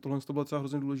 pro mě tohle to bylo třeba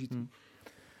hrozně důležitý.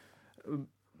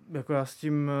 Jako já s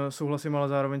tím souhlasím, ale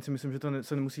zároveň si myslím, že to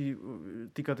se nemusí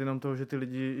týkat jenom toho, že ty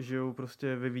lidi žijou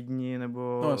prostě ve Vídni,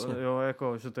 nebo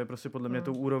jako, že to je prostě podle mě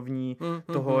tou úrovní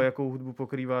toho, jakou hudbu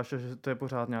pokrýváš a že to je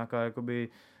pořád nějaká jakoby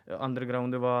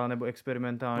undergroundová nebo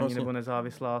experimentální nebo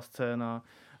nezávislá scéna.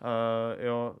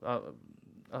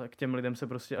 a k těm lidem se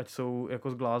prostě, ať jsou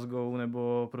jako z Glasgow,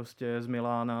 nebo prostě z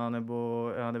Milána,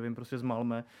 nebo já nevím, prostě z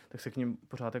Malmö, tak se k ním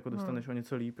pořád jako dostaneš o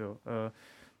něco líp, jo.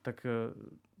 Tak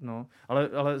no,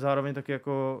 ale zároveň taky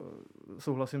jako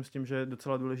souhlasím s tím, že je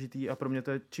docela důležitý a pro mě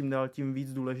to je čím dál tím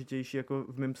víc důležitější jako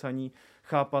v mém psaní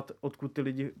chápat, odkud ty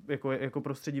lidi, jako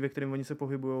prostředí, ve kterém oni se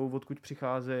pohybujou, odkud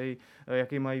přicházejí,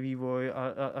 jaký mají vývoj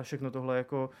a všechno tohle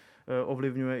jako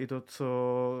ovlivňuje i to,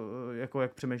 co, jako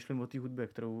jak přemýšlím o té hudbě,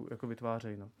 kterou jako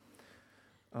vytvářejí, no.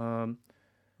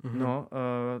 No,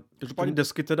 Každopádně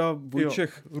desky teda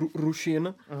Vojtěch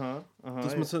Rušin, aha,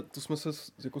 to jsme se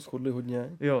jako shodli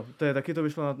hodně. Jo, to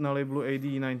vyšlo na labelu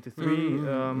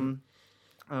AD93.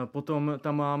 Potom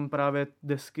tam mám právě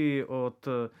desky od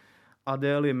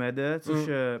Adély Mede, což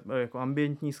je jako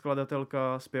ambientní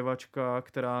skladatelka, zpěvačka,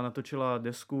 která natočila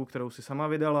desku, kterou si sama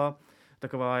vydala.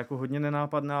 Taková jako hodně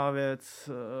nenápadná věc,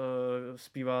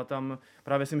 zpívá tam,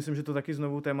 právě si myslím, že to taky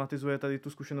znovu tematizuje tady tu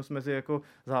zkušenost mezi jako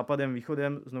západem,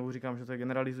 východem, znovu říkám, že to je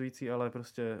generalizující, ale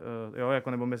prostě, jo,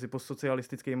 jako nebo mezi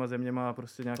postsocialistickými zeměma a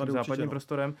prostě nějakým tady západním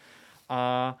prostorem.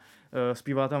 A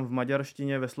zpívá tam v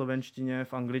maďarštině, ve slovenštině,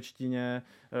 v angličtině,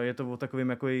 je to o takovým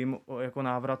jako jejím jako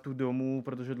návratu domů,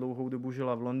 protože dlouhou dobu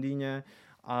žila v Londýně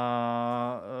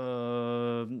a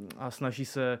snaží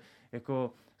se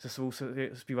jako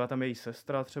zpívá tam její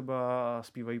sestra třeba a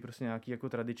zpívají prostě nějaký jako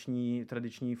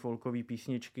tradiční folkové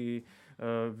písničky.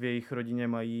 V jejich rodině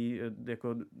mají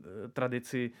jako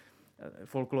tradici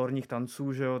folklorních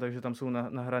tanců, že jo, takže tam jsou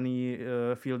nahraný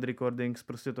field recordings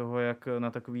prostě toho, jak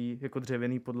na takový jako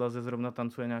dřevěný podlaze zrovna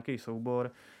tancuje nějaký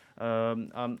soubor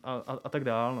a tak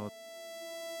dál, no.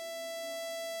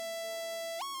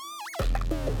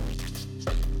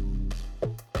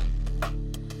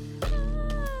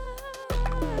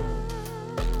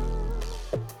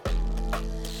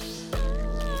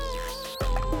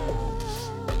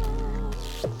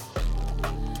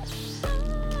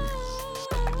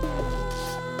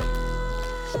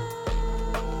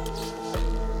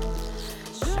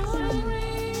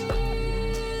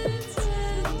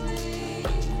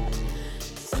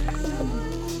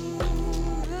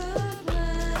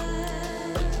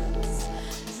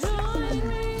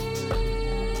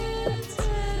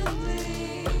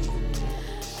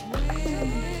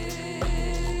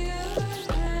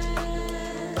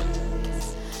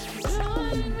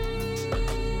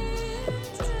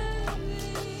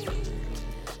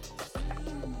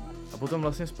 Potom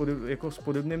vlastně s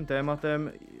podobným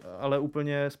tématem, ale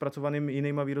úplně zpracovaným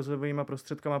jinýma výrozovými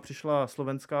prostředkama přišla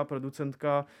slovenská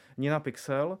producentka Nina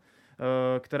Pixel,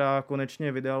 která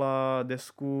konečně vydala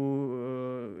desku,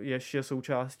 jež je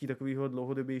součástí takového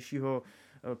dlouhodobějšího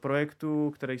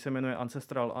projektu, který se jmenuje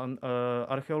Ancestral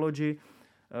Archaeology.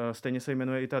 Stejně se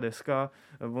jmenuje i ta deska.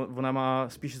 Ona má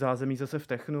spíš zázemí zase v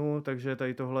technu, takže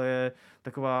tady tohle je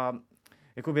taková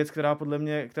jako věc,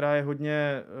 která je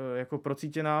hodně jako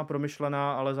procítěná,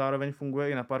 promyšlená, ale zároveň funguje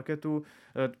i na parketu.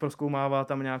 Prozkoumává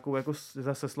tam nějakou jako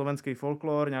zase slovenský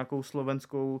folklor, nějakou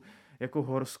slovenskou jako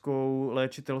horskou,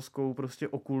 léčitelskou prostě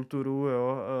okulturu,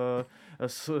 jo.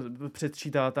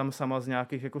 Předčítá tam sama z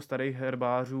nějakých jako starých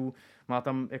herbářů, má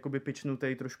tam jakoby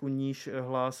pičnutej trošku níž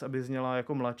hlas, aby zněla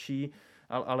jako mladší.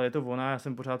 Ale je to ona, já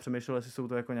jsem pořád přemýšlel, jestli jsou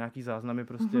to jako nějaký záznamy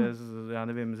prostě já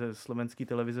nevím, ze slovenské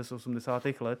televize z 80.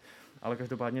 let, ale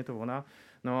každopádně je to ona.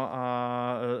 No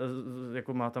a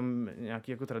jako má tam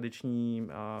nějaký jako tradiční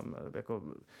jako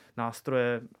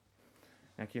nástroje,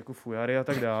 nějaký jako fujary a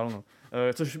tak dál, no.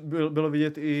 Což bylo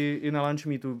vidět i na Lunch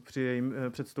Meetu při jejím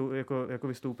jako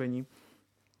vystoupení.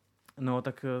 No,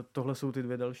 tak tohle jsou ty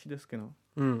dvě další desky, no.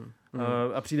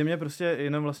 A přijde mně prostě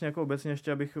jenom vlastně jako obecně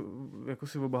ještě, abych jako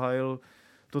si obhájil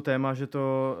to téma, že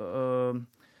to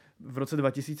v roce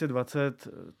 2020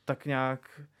 tak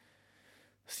nějak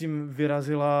s tím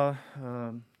vyrazila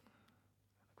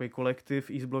takový kolektiv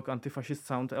East Bloc Anti-Fascist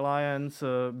Sound Alliance.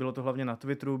 Bylo to hlavně na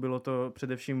Twitteru, bylo to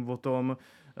především o tom,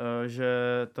 že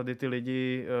tady ty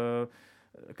lidi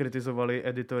kritizovali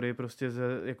editory prostě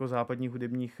ze jako západních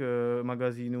hudebních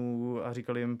magazínů a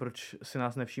říkali jim, proč si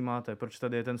nás nevšímáte, proč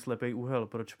tady je ten slepej úhel,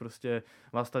 proč prostě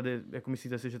vás tady, jako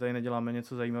myslíte si, že tady neděláme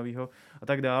něco zajímavého a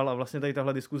tak dál. A vlastně tady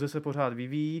tahle diskuze se pořád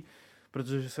vyvíjí,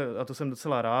 protože a to jsem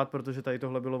docela rád, protože tady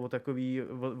tohle bylo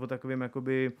o takovým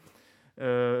jakoby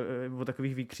o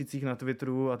takových výkřicích na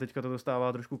Twitteru a teďka to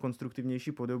dostává trošku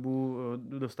konstruktivnější podobu.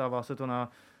 Dostává se to na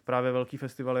právě velký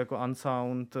festival jako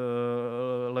Unsound,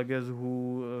 Legacy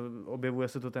Who, objevuje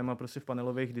se to téma prostě v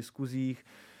panelových diskuzích,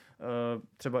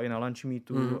 třeba i na Lunch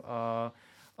Meetu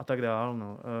a tak dál.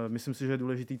 No. Myslím si, že je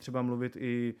důležitý třeba mluvit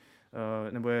i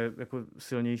nebo je jako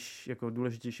silnější, jako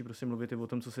důležitější prostě mluvit i o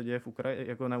tom, co se děje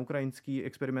jako na ukrajinské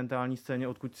experimentální scéně,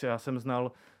 odkud já jsem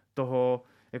znal toho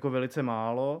jako velice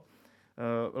málo.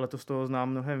 Letos toho znám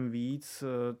mnohem víc,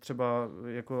 třeba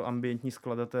jako ambientní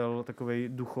skladatel, takovej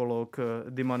ducholog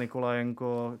Dima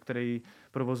Nikolajenko, který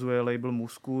provozuje label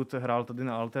Muskut, hrál tady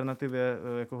na Alternativě,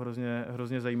 jako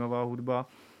hrozně zajímavá hudba.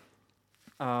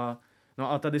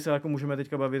 No a tady se jako můžeme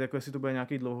teďka bavit, jako jestli to bude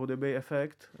nějaký dlouhodobý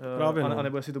efekt,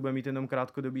 anebo jestli to bude mít jenom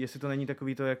krátkodobý, jestli to není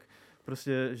takový to, jak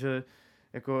prostě, že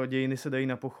jako dějiny se dají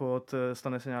na pochod,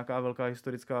 stane se nějaká velká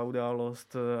historická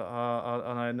událost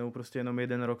a najednou prostě jenom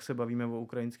 1 rok se bavíme o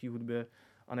ukrajinské hudbě,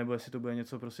 anebo jestli to bude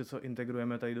něco prostě, co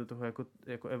integrujeme tady do toho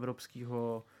jako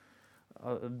evropského a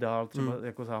dál třeba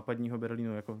jako západního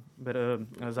Berlínu, jako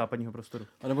západního prostoru.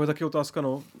 A nebo je taky otázka,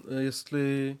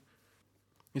 jestli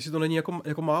to není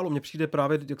jako málo. Mně přijde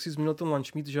právě, jak jsi zmínil ten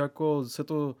lunchmeet, že jako se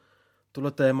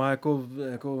tohle téma jako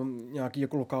nějaký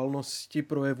jako lokálnosti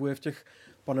projevuje v těch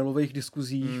panelových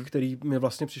diskuzích, který mi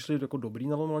vlastně přišli jako dobrý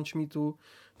na lunchmeetu,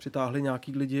 přitáhli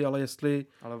nějaký lidi, ale jestli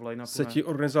se ti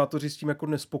organizátoři s tím jako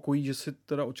nespokojí, že si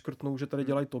teda odškrtnou, že tady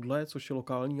dělají tohle, což je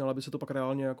lokální, ale aby se to pak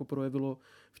reálně jako projevilo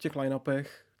v těch line-upech,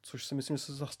 což si myslím, že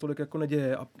se za stolik jako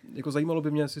neděje. A jako zajímalo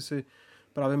by mě, jestli si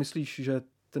právě myslíš, že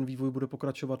ten vývoj bude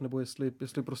pokračovat, nebo jestli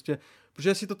prostě, protože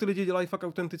jestli to ty lidi dělají fakt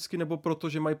autenticky, nebo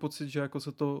protože mají pocit, že jako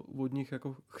se to od nich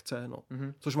jako chce,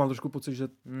 Což mám trošku pocit, že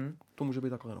to může být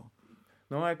takhle,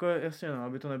 No jako jasně,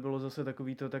 aby to nebylo zase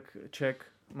takový to, tak Ček,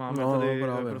 máme tady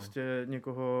právě, prostě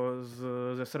někoho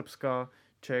ze Srbska,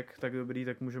 Ček, tak dobrý,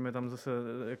 tak můžeme tam zase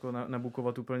jako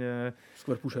nabukovat úplně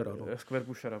Square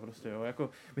Pushera prostě, jo. Jako,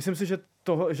 myslím si,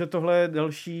 že tohle je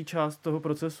další část toho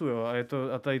procesu, jo,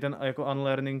 a tady ten jako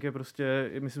unlearning je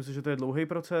prostě, myslím si, že to je dlouhý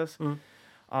proces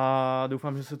a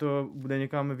doufám, že se to bude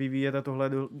někam vyvíjet a tohle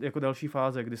je jako další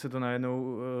fáze, kdy se to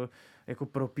najednou jako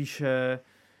propíše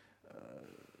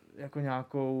jako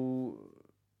nějakou,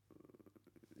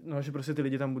 že prostě ty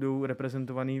lidi tam budou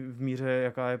reprezentovaný v míře,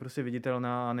 jaká je prostě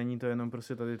viditelná a není to jenom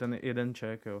prostě tady ten jeden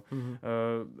Ček, jo.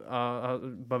 A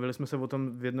bavili jsme se o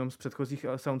tom v jednom z předchozích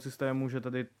sound systémů, že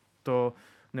tady to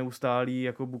neustálý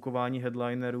jako bukování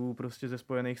headlinerů prostě ze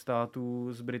Spojených států,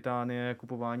 z Británie,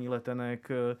 kupování letenek,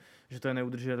 že to je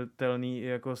neudržitelný i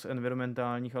jako z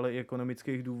environmentálních, ale i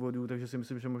ekonomických důvodů, takže si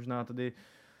myslím, že možná tady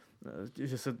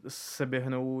že se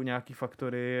běhnou nějaký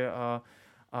faktory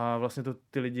a vlastně to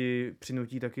ty lidi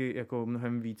přinutí taky jako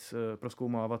mnohem víc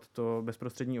prozkoumávat to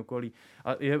bezprostřední okolí.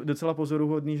 A je docela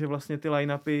pozoruhodný, že vlastně ty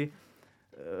line-upy,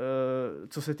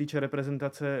 co se týče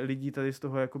reprezentace lidí tady z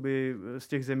toho jakoby z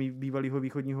těch zemí bývalého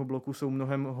východního bloku, jsou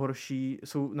mnohem horší,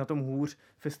 jsou na tom hůř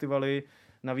festivaly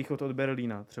na východ od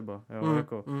Berlína třeba.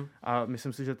 Jo, A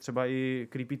myslím si, že třeba i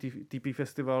Creepy TP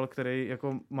Festival, který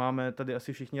jako máme tady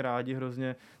asi všichni rádi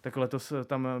hrozně, tak letos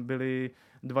tam byli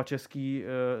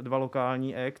 2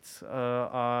 lokální acts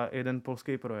a 1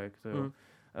 polský projekt. Jo.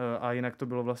 A jinak to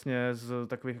bylo vlastně z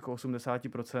takových jako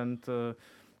 80%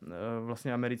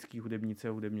 vlastně americký hudebníci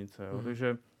a hudebnice. Jo.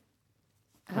 Takže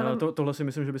tohle si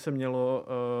myslím, že by se mělo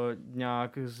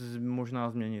nějak možná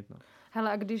změnit. No.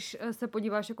 Hele, a když se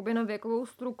podíváš jakoby na věkovou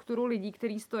strukturu lidí,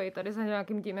 kteří stojí tady za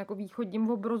nějakým tím jako východním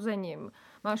obrozením,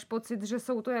 máš pocit, že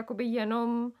jsou to jakoby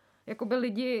jenom jakoby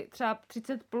lidi třeba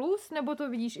 30+, nebo to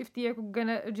vidíš i v té jako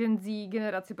Gen Z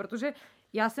generaci? Protože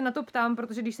já se na to ptám,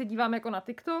 protože když se dívám jako na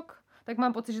TikTok, tak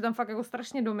mám pocit, že tam fakt jako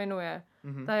strašně dominuje.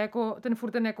 Ta jako,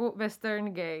 furt ten jako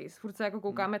western gaze, furt se jako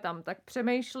koukáme tam, tak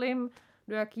přemýšlím,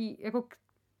 do jaký, jako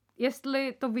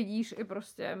jestli to vidíš i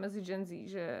prostě mezi Gen Z,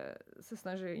 že se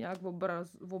snaží nějak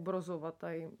obrazovat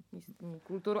tady místní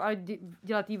kulturu a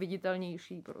dělat jí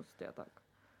viditelnější prostě a tak.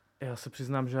 Já se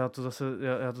přiznám, že já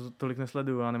to tolik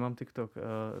nesleduju, já nemám TikTok,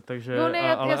 takže no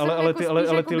ne,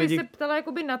 ale ty lidi se ptala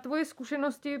jakoby na tvoje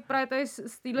zkušenosti právě tady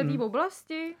z této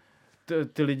oblasti.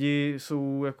 Ty lidi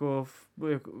jsou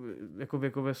jako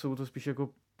věkově jsou to spíš jako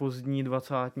pozdní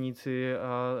dvacátníci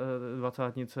a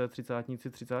dvacátnice,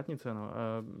 třicátnice, no.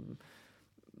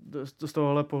 Z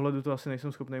tohohle pohledu to asi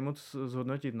nejsem schopný moc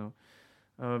zhodnotit, no.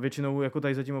 Většinou jako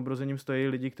tady za tím obrozením stojí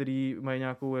lidi, kteří mají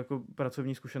nějakou jako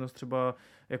pracovní zkušenost, třeba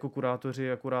jako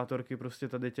kurátoři a kurátorky prostě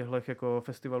tady těchto jako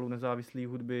festivalů nezávislé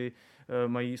hudby,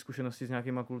 mají zkušenosti s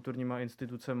nějakýma kulturníma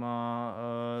institucema,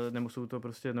 nebo jsou to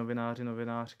prostě novináři,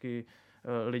 novinářky,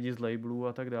 lidi z labelů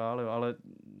a tak dále, ale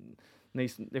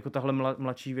jako tahle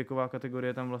mladší věková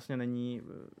kategorie tam vlastně není,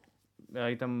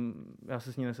 já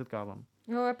se s ní nesetkávám.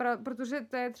 Jo, protože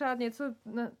to je třeba něco,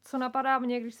 co napadá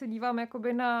mě, když se dívám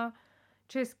jakoby na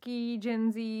český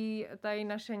Gen Z, tady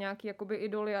naše nějaký jakoby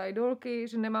idoly a idolky,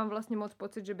 že nemám vlastně moc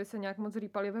pocit, že by se nějak moc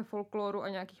rýpali ve folkloru a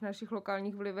nějakých našich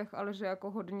lokálních vlivech, ale že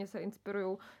jako hodně se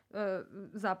inspirují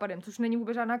západem, což není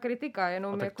vůbec žádná kritika,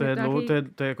 jenom tak jako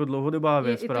to je jako dlouhodobá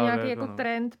věc je právě. Je to nějaký jako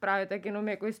trend právě, tak jenom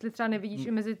jako jestli třeba nevidíš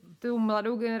i mezi tou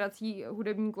mladou generací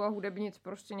hudebníků a hudebnic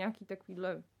prostě nějaký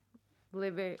takovýhle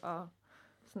vlivy a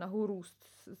snahu růst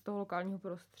z toho lokálního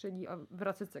prostředí a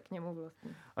vracet se k němu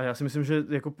vlastně. A já si myslím, že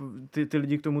jako ty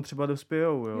lidi k tomu třeba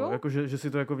dospějou, jo? Jako, že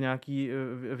si to jako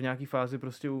v nějaký fázi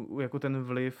prostě jako ten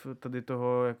vliv tady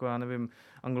toho, jako já nevím,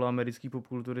 angloamerický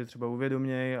popkultury třeba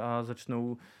uvědoměj a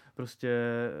začnou prostě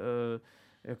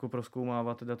jako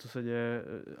prozkoumávat teda, co se děje,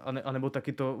 anebo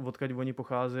taky to, odkud oni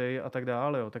pocházejí a tak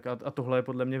dále, jo? Tak a tohle je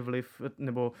podle mě vliv,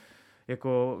 nebo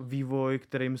jako vývoj,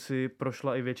 kterým si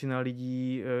prošla i většina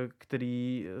lidí,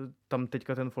 který tam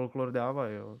teďka ten folklor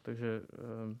dávají, jo. Takže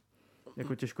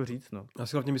jako těžko říct, no. Já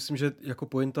si hlavně myslím, že jako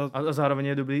pointa... A zároveň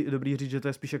je dobrý říct, že to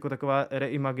je spíš jako taková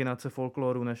reimaginace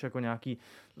folkloru, než jako nějaký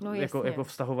jako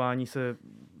vztahování se,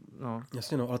 no.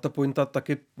 Jasně, no, ale ta pointa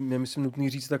taky, je myslím nutný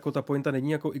říct, jako ta pointa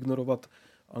není jako ignorovat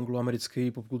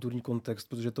angloamerický popkulturní kontext,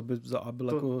 protože to by za A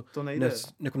byl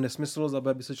jako nesmysl, za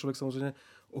B by se člověk samozřejmě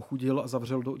ochudil a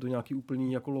zavřel do nějaký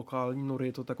úplný jako lokální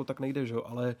nory, to tak nejde, že jo,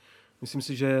 ale myslím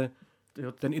si, že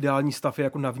ten ideální stav je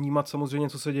jako navnímat samozřejmě,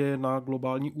 co se děje na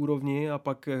globální úrovni a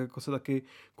pak jako se taky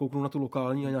kouknout na tu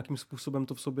lokální a nějakým způsobem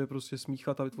to v sobě prostě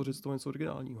smíchat a vytvořit z toho něco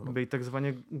originálního. No. Být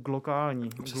takzvaně glokální,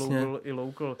 global i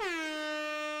local.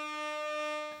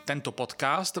 Tento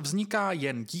podcast vzniká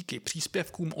jen díky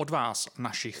příspěvkům od vás,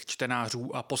 našich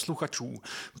čtenářů a posluchačů.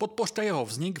 Podpořte jeho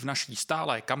vznik v naší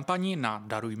stálé kampani na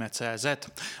darujme.cz.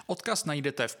 Odkaz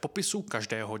najdete v popisu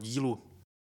každého dílu.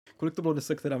 Kolik to bylo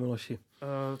desek teda, Miloši?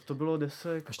 To bylo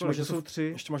desek, jsou 3.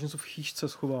 Ještě máš něco v chýšce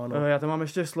schováno. Já tam mám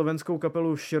ještě slovenskou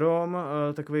kapelu Širom,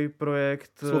 takový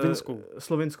projekt...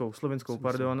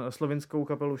 Slovinskou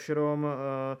kapelu Širom,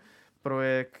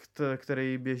 projekt,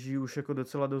 který běží už jako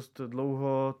docela dost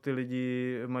dlouho. Ty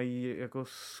lidi mají jako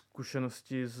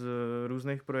zkušenosti z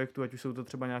různých projektů, ať už jsou to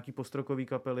třeba nějaký postrokový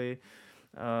kapely,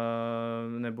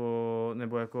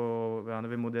 nebo jako, já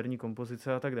nevím, moderní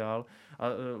kompozice a tak dál. A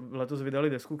letos vydali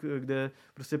desku, kde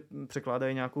prostě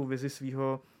překládají nějakou vizi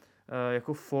svýho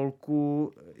jako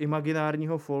folku,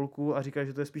 imaginárního folku a říkají,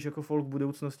 že to je spíš jako folk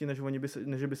budoucnosti,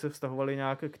 než by se vztahovali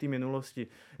nějak k té minulosti.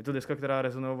 Je to deska, která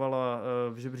rezonovala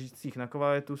v žebříčcích na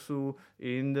Quietusu i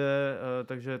jinde,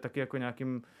 takže taky jako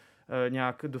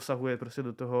nějak dosahuje prostě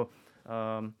do toho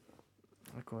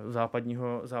jako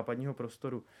západního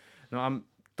prostoru. No a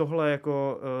tohle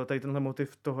jako, tady tenhle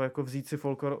motiv toho jako vzít si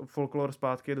folklor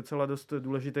zpátky je docela dost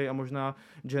důležitý a možná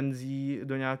Gen Z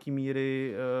do nějaký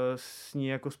míry s ní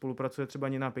jako spolupracuje třeba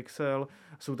Nina Pixel.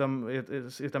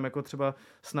 Je tam jako třeba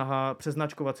snaha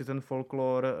přeznačkovat si ten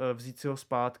folklor, vzít si ho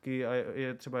zpátky a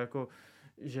je třeba jako,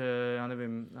 že já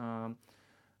nevím,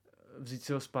 vzít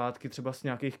si ho zpátky třeba z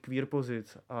nějakých queer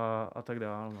pozic a tak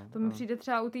dál. No. To mi přijde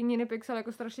třeba u té Niny Pixel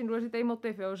jako strašně důležitý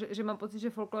motiv, jo? Že mám pocit, že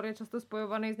folklor je často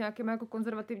spojovaný s nějakými jako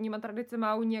konzervativníma tradicemi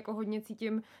a u ní jako hodně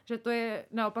cítím, že to je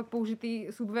naopak použitý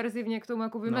subverzivně k tomu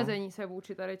jako vymezení se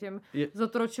vůči tady těm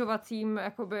zotročovacím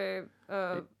jakoby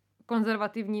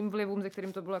konzervativním vlivům, se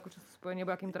kterým to bylo jako často spojené,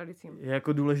 nebo jakým tradicím. Je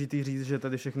jako důležitý říct, že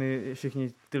tady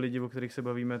všichni ty lidi, o kterých se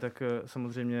bavíme, tak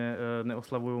samozřejmě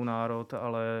neoslavují národ,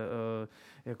 ale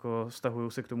jako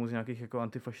vztahují se k tomu z nějakých jako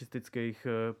antifašistických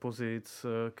pozic,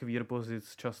 queer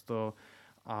pozic často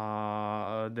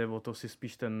a jde o to si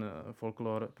spíš ten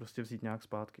folklor prostě vzít nějak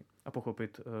zpátky a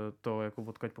pochopit to, jako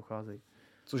odkud pocházejí.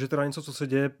 Což je teda něco, co se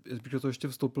děje, bych to ještě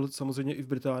vstoupil samozřejmě i v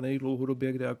Británii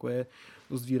dlouhodobě, kde jako je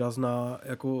dost výrazná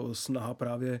jako snaha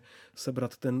právě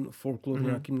sebrat ten folklor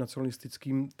nějakým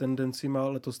nacionalistickým tendencím a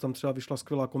letos tam třeba vyšla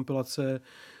skvělá kompilace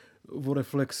o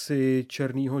reflexi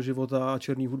černého života a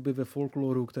černé hudby ve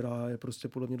folkloru, která je prostě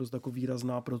podle mě dost jako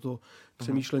výrazná pro to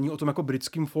přemýšlení o tom jako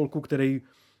britským folku, který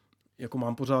jako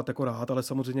mám pořád jako rád, ale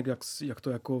samozřejmě jak to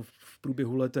jako v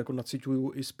průběhu let jako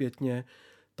naciťuju i zpětně,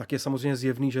 tak je samozřejmě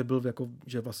zjevný,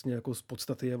 že vlastně jako z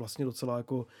podstaty je vlastně docela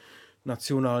jako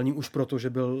nacionální už proto, že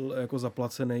byl jako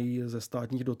zaplacený ze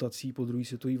státních dotací po druhé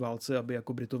světové válce, aby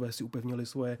jako Britové si upevnili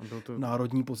svoje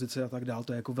národní pozice a tak dál.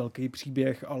 To je jako velký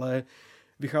příběh, ale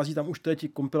vychází tam už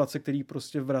teď kompilace, který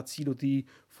prostě vrací do té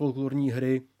folklorní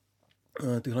hry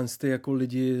tyhle jako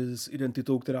lidi s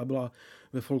identitou, která byla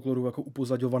ve folkloru jako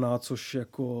upozaďovaná, což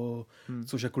jako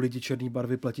lidi černý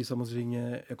barvy platí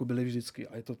samozřejmě jako byly vždycky.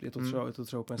 A je to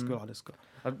třeba úplně skvělá deska.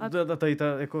 A tady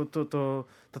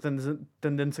ta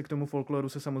tendence k tomu folkloru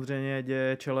se samozřejmě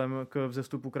děje čelem k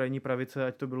vzestupu krajní pravice,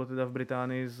 ať to bylo teda v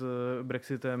Británii s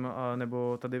Brexitem, a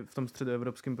nebo tady v tom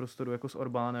středoevropském prostoru jako s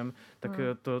Orbánem, tak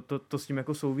to s tím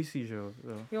jako souvisí, že jo?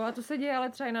 Jo, a to se děje ale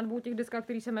třeba i na 2 těch deskách,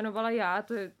 který se jmenovala Já,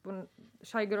 to je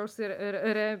Shy Girls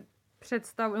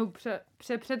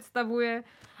přepředstavuje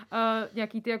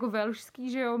nějaký ty jako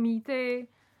velšský, že jo, mýty.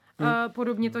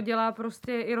 Podobně to dělá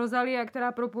prostě i Rosalia,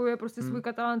 která propojuje prostě svůj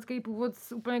katalánský původ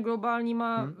s úplně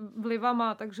globálníma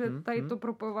vlivama, takže tady to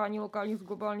propojování lokálním s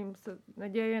globálním se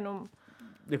neděje jenom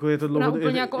jako je to na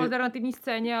úplně jako alternativní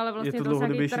scéně, ale vlastně je to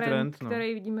nějaký trend,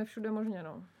 který vidíme všude možně.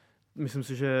 No. Myslím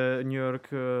si, že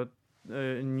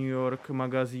New York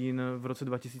magazín v roce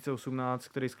 2018,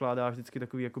 který skládá vždycky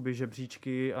takový jakoby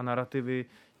žebříčky a narrativy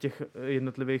těch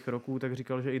jednotlivých roků, tak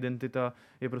říkal, že identita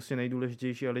je prostě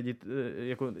nejdůležitější a lidi,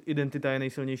 jako identita je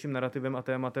nejsilnějším narrativem a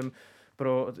tématem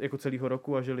pro jako celého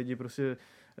roku a že lidi prostě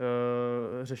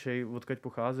řešejí, odkud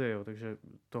pocházejí, jo. Takže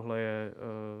tohle je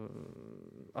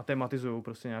a tematizují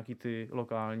prostě nějaký ty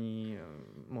lokální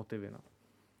motivy. No.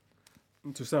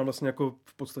 Což se nám vlastně jako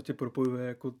v podstatě propojuje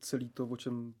jako celý to, o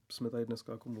čem jsme tady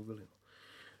dneska jako mluvili.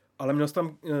 Ale měl jsi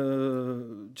tam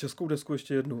českou desku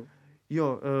ještě jednu.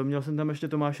 Jo, měl jsem tam ještě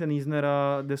Tomáše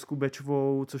Nýznera desku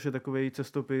Bečvou, což je takový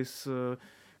cestopis,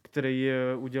 který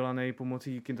je udělaný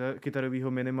pomocí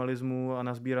kytarového minimalismu a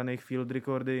nazbíraných field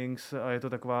recordings a je to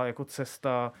taková jako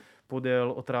cesta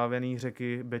podél otrávený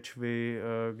řeky Bečvy,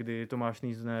 kdy Tomáš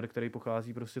Nýzner, který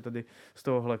pochází prostě tady z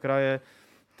tohohle kraje,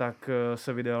 tak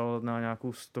se vydal na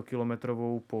nějakou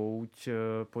 100kilometrovou pouť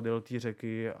podél té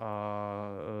řeky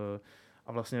a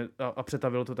vlastně a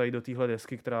přetavil to tady do téhle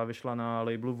desky, která vyšla na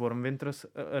labelu Warm Winters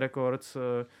Records,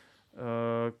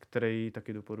 který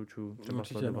taky doporučuji třeba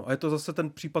sledovat. A je to zase ten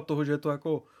případ toho, že je to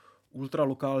jako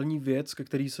ultralokální věc, ke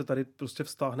který se tady prostě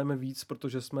vztáhneme víc,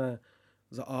 protože jsme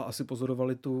za A asi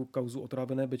pozorovali tu kauzu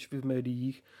otrávené Bečvy v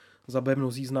médiích, za B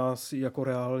mnozí z nás jako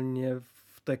reálně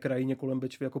v té krajině kolem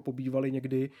Bečvy jako pobývali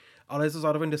někdy, ale je to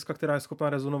zároveň deska, která je schopná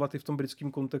rezonovat i v tom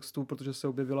britském kontextu, protože se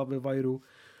objevila ve Vajru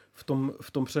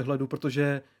v tom přehledu,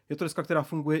 protože je to deska, která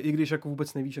funguje, i když jako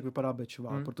vůbec nevíš, jak vypadá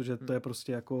Bečva, protože to je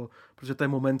prostě jako, protože to je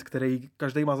moment, který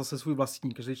každý má zase svůj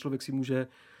vlastní, každý člověk si může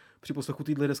při poslechu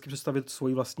téhle desky představit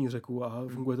svoji vlastní řeku a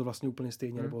funguje to vlastně úplně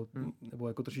stejně, nebo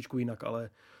jako trošičku jinak, ale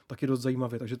taky dost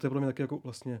zajímavě, takže to je pro mě taky jako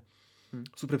vlastně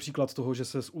super příklad toho, že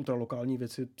se z ultralokální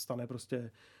věci stane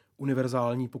prostě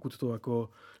univerzální, pokud to jako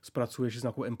zpracuješ s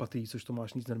nějakou empatií, což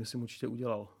Tomáš Nýzner myslím určitě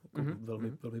udělal jako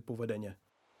velmi, velmi povedeně.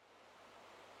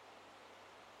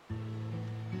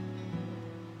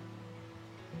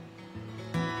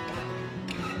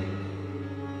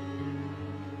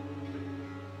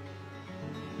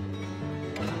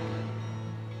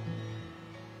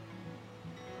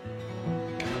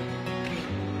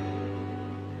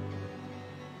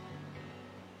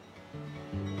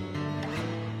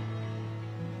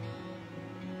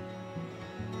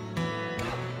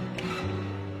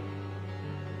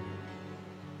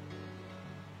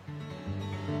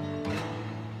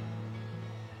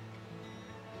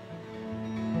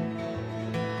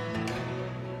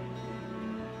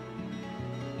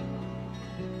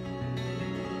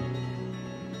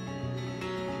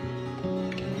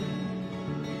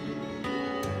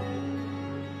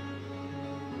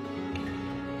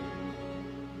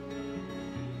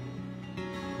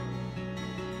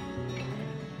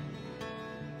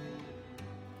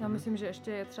 Já myslím, že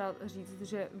ještě je třeba říct,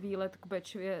 že výlet k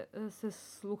Bečvě se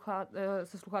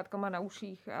sluchátkama na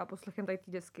uších a poslechem tady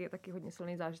té desky je taky hodně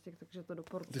silný zážitek, takže to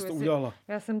doporučuji. Ty jsi to udělala?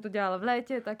 Já jsem to dělala v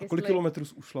létě. Tak kolik kilometrů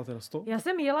jsi ušla teda? 100? Já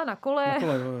jsem jela na kole. Na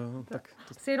kole, jo. Tak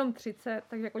asi jenom 30,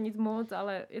 takže jako nic moc,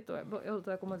 ale bylo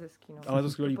to jako moc hezký. No. Ale to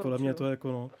skvělý, podle mě to je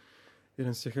jako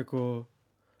jeden z těch jako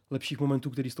lepších momentů,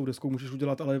 který s tou deskou můžeš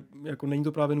udělat, ale jako není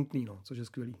to právě nutný, což je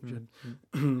skvělý.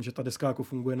 Že ta deska jako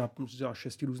funguje na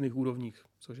 6 různých úrovních,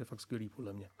 což je fakt skvělý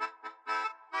podle mě.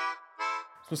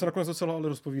 Jsme se nakonec docela ale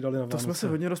rozpovídali na Vánoce. To jsme se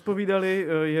hodně rozpovídali.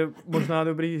 Je možná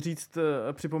dobrý říct,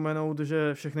 připomenout,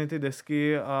 že všechny ty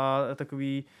desky a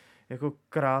takový jako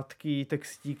krátký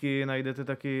textíky najdete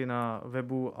taky na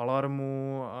webu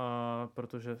Alarmu,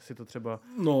 protože si to třeba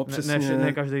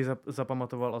ne každý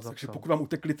zapamatoval a zapsal. Takže pokud vám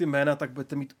utekly ty jména, tak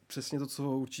budete mít přesně to, co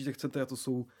určitě chcete, a to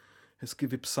jsou hezky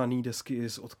vypsané desky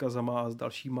s odkazama a s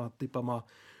dalšíma typama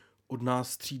od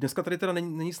nás tří. Dneska tady teda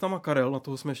není s náma Karel, na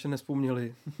toho jsme ještě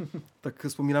nespomněli. Tak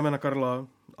vzpomínáme na Karla.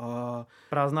 A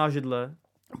prázdná židle.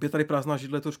 Je tady prázdná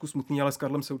židle, je trošku smutný, ale s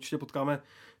Karlem se určitě potkáme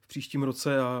v příštím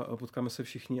roce a potkáme se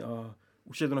všichni a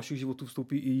určitě do našich životů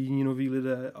vstoupí i jiní noví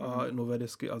lidé a nové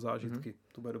desky a zážitky.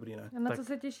 To bude dobrý, ne? A na co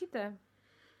se těšíte?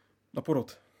 Na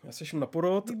porod. Já se těším na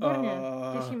porod. Výborně,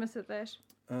 těšíme se též.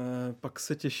 Pak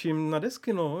se těším na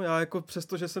desky, no. Já jako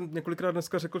přesto, že jsem několikrát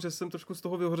dneska řekl, že jsem trošku z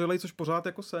toho vyhořelej, což pořád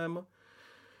jako jsem,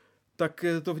 tak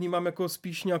to vnímám jako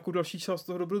spíš nějakou další část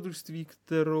toho dobrodružství,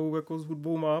 kterou jako s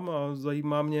hudbou mám a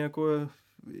zajímá mě jako,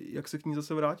 jak se k ní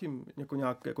zase vrátím, jako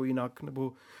nějak jako jinak,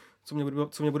 nebo co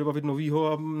mě bude bavit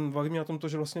novýho a baví mě na tom to,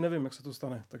 že vlastně nevím, jak se to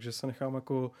stane. Takže se nechám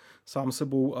jako sám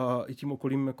sebou a i tím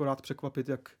okolím jako rád překvapit,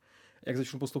 jak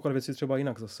začnu poslouchat věci třeba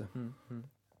jinak zase.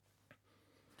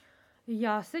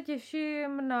 Já se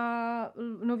těším na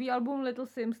nový album Little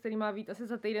Sims, který má být asi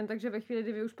za týden, takže ve chvíli,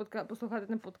 kdy vy už posloucháte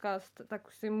ten podcast,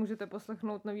 tak si můžete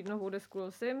poslechnout novou desku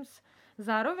Little Sims.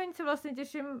 Zároveň se vlastně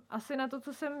těším asi na to,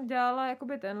 co jsem dělala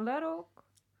jakoby tenhle rok.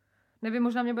 Nevím,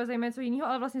 možná mě bude zajímat něco jiného,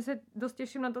 ale vlastně se dost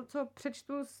těším na to, co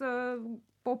přečtu z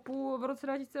popu v roce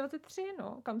 2023,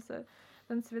 no, kam se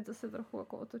ten svět zase trochu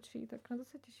jako otočí, tak na to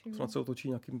se těším. Co se otočí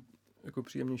nějakým jako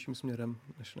příjemnějším směrem,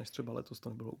 než třeba letos to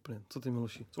nebylo úplně. Co ty,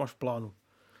 Miloši? Co máš v plánu?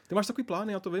 Ty máš takový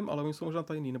plány, já to vím, ale oni jsou možná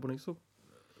tajný, nebo nejsou?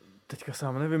 Teďka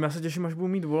sám nevím, já se těším, až budu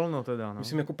mít volno teda. No.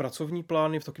 Myslím jako pracovní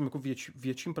plány, v takovém jako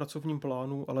větším pracovním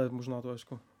plánu, ale možná to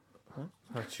jako...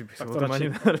 Radši bych se o tom ani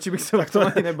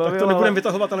nebavil. Tak to nebudem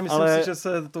vytahovat, ale myslím si, že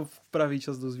se to v pravý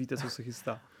čas dozvíte, co se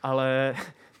chystá. Ale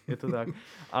je to tak.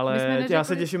 Ale já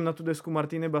se těším na tu desku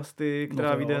Martiny Basty,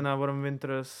 která vyjde na Warm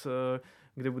Winters,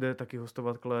 kde bude taky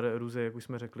hostovat Claire Ruze, jak už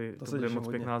jsme řekli. To bude moc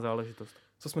pěkná záležitost.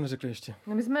 Co jsme neřekli ještě?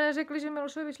 No my jsme neřekli, že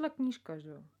Milošovi vyšla knížka, že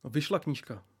jo? No, vyšla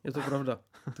knížka, je to pravda.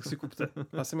 Tak si kupte.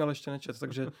 Já jsem ji ale ještě nečet,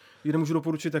 takže ji nemůžu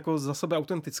doporučit jako za sebe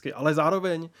autenticky, ale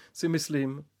zároveň si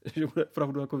myslím, že bude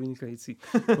opravdu jako vynikající.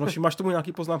 Miloši, máš tomu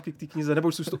nějaký poznámky k té knize,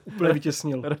 nebo jsi to úplně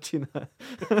vytěsnil? Radši ne.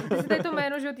 Ty jsi tady to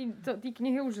jméno, že té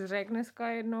knihy už řekl dneska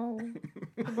jednou.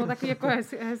 To bylo taky jako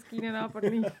hezký,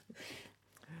 nenápadný.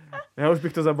 Já už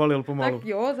bych to zabalil pomalu. Tak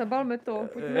jo, zabalme to.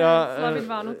 Pojďme slavit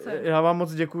Vánoce. Já vám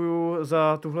moc děkuju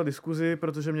za tuhle diskuzi,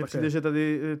 protože mně přijde, že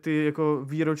tady ty jako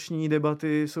výroční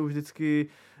debaty jsou vždycky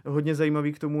hodně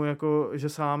zajímavý k tomu, jako, že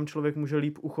sám člověk může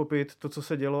líp uchopit to, co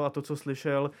se dělo a to, co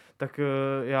slyšel, tak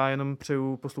já jenom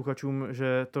přeju posluchačům,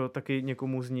 že to taky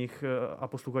někomu z nich a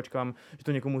posluchačkám, že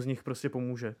to někomu z nich prostě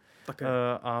pomůže.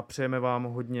 A přejeme vám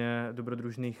hodně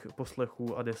dobrodružných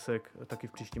poslechů a desek taky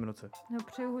v příštím roce. Já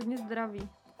přeju hodně zdraví.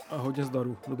 A hodně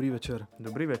zdaru. Dobrý večer.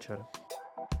 Dobrý večer.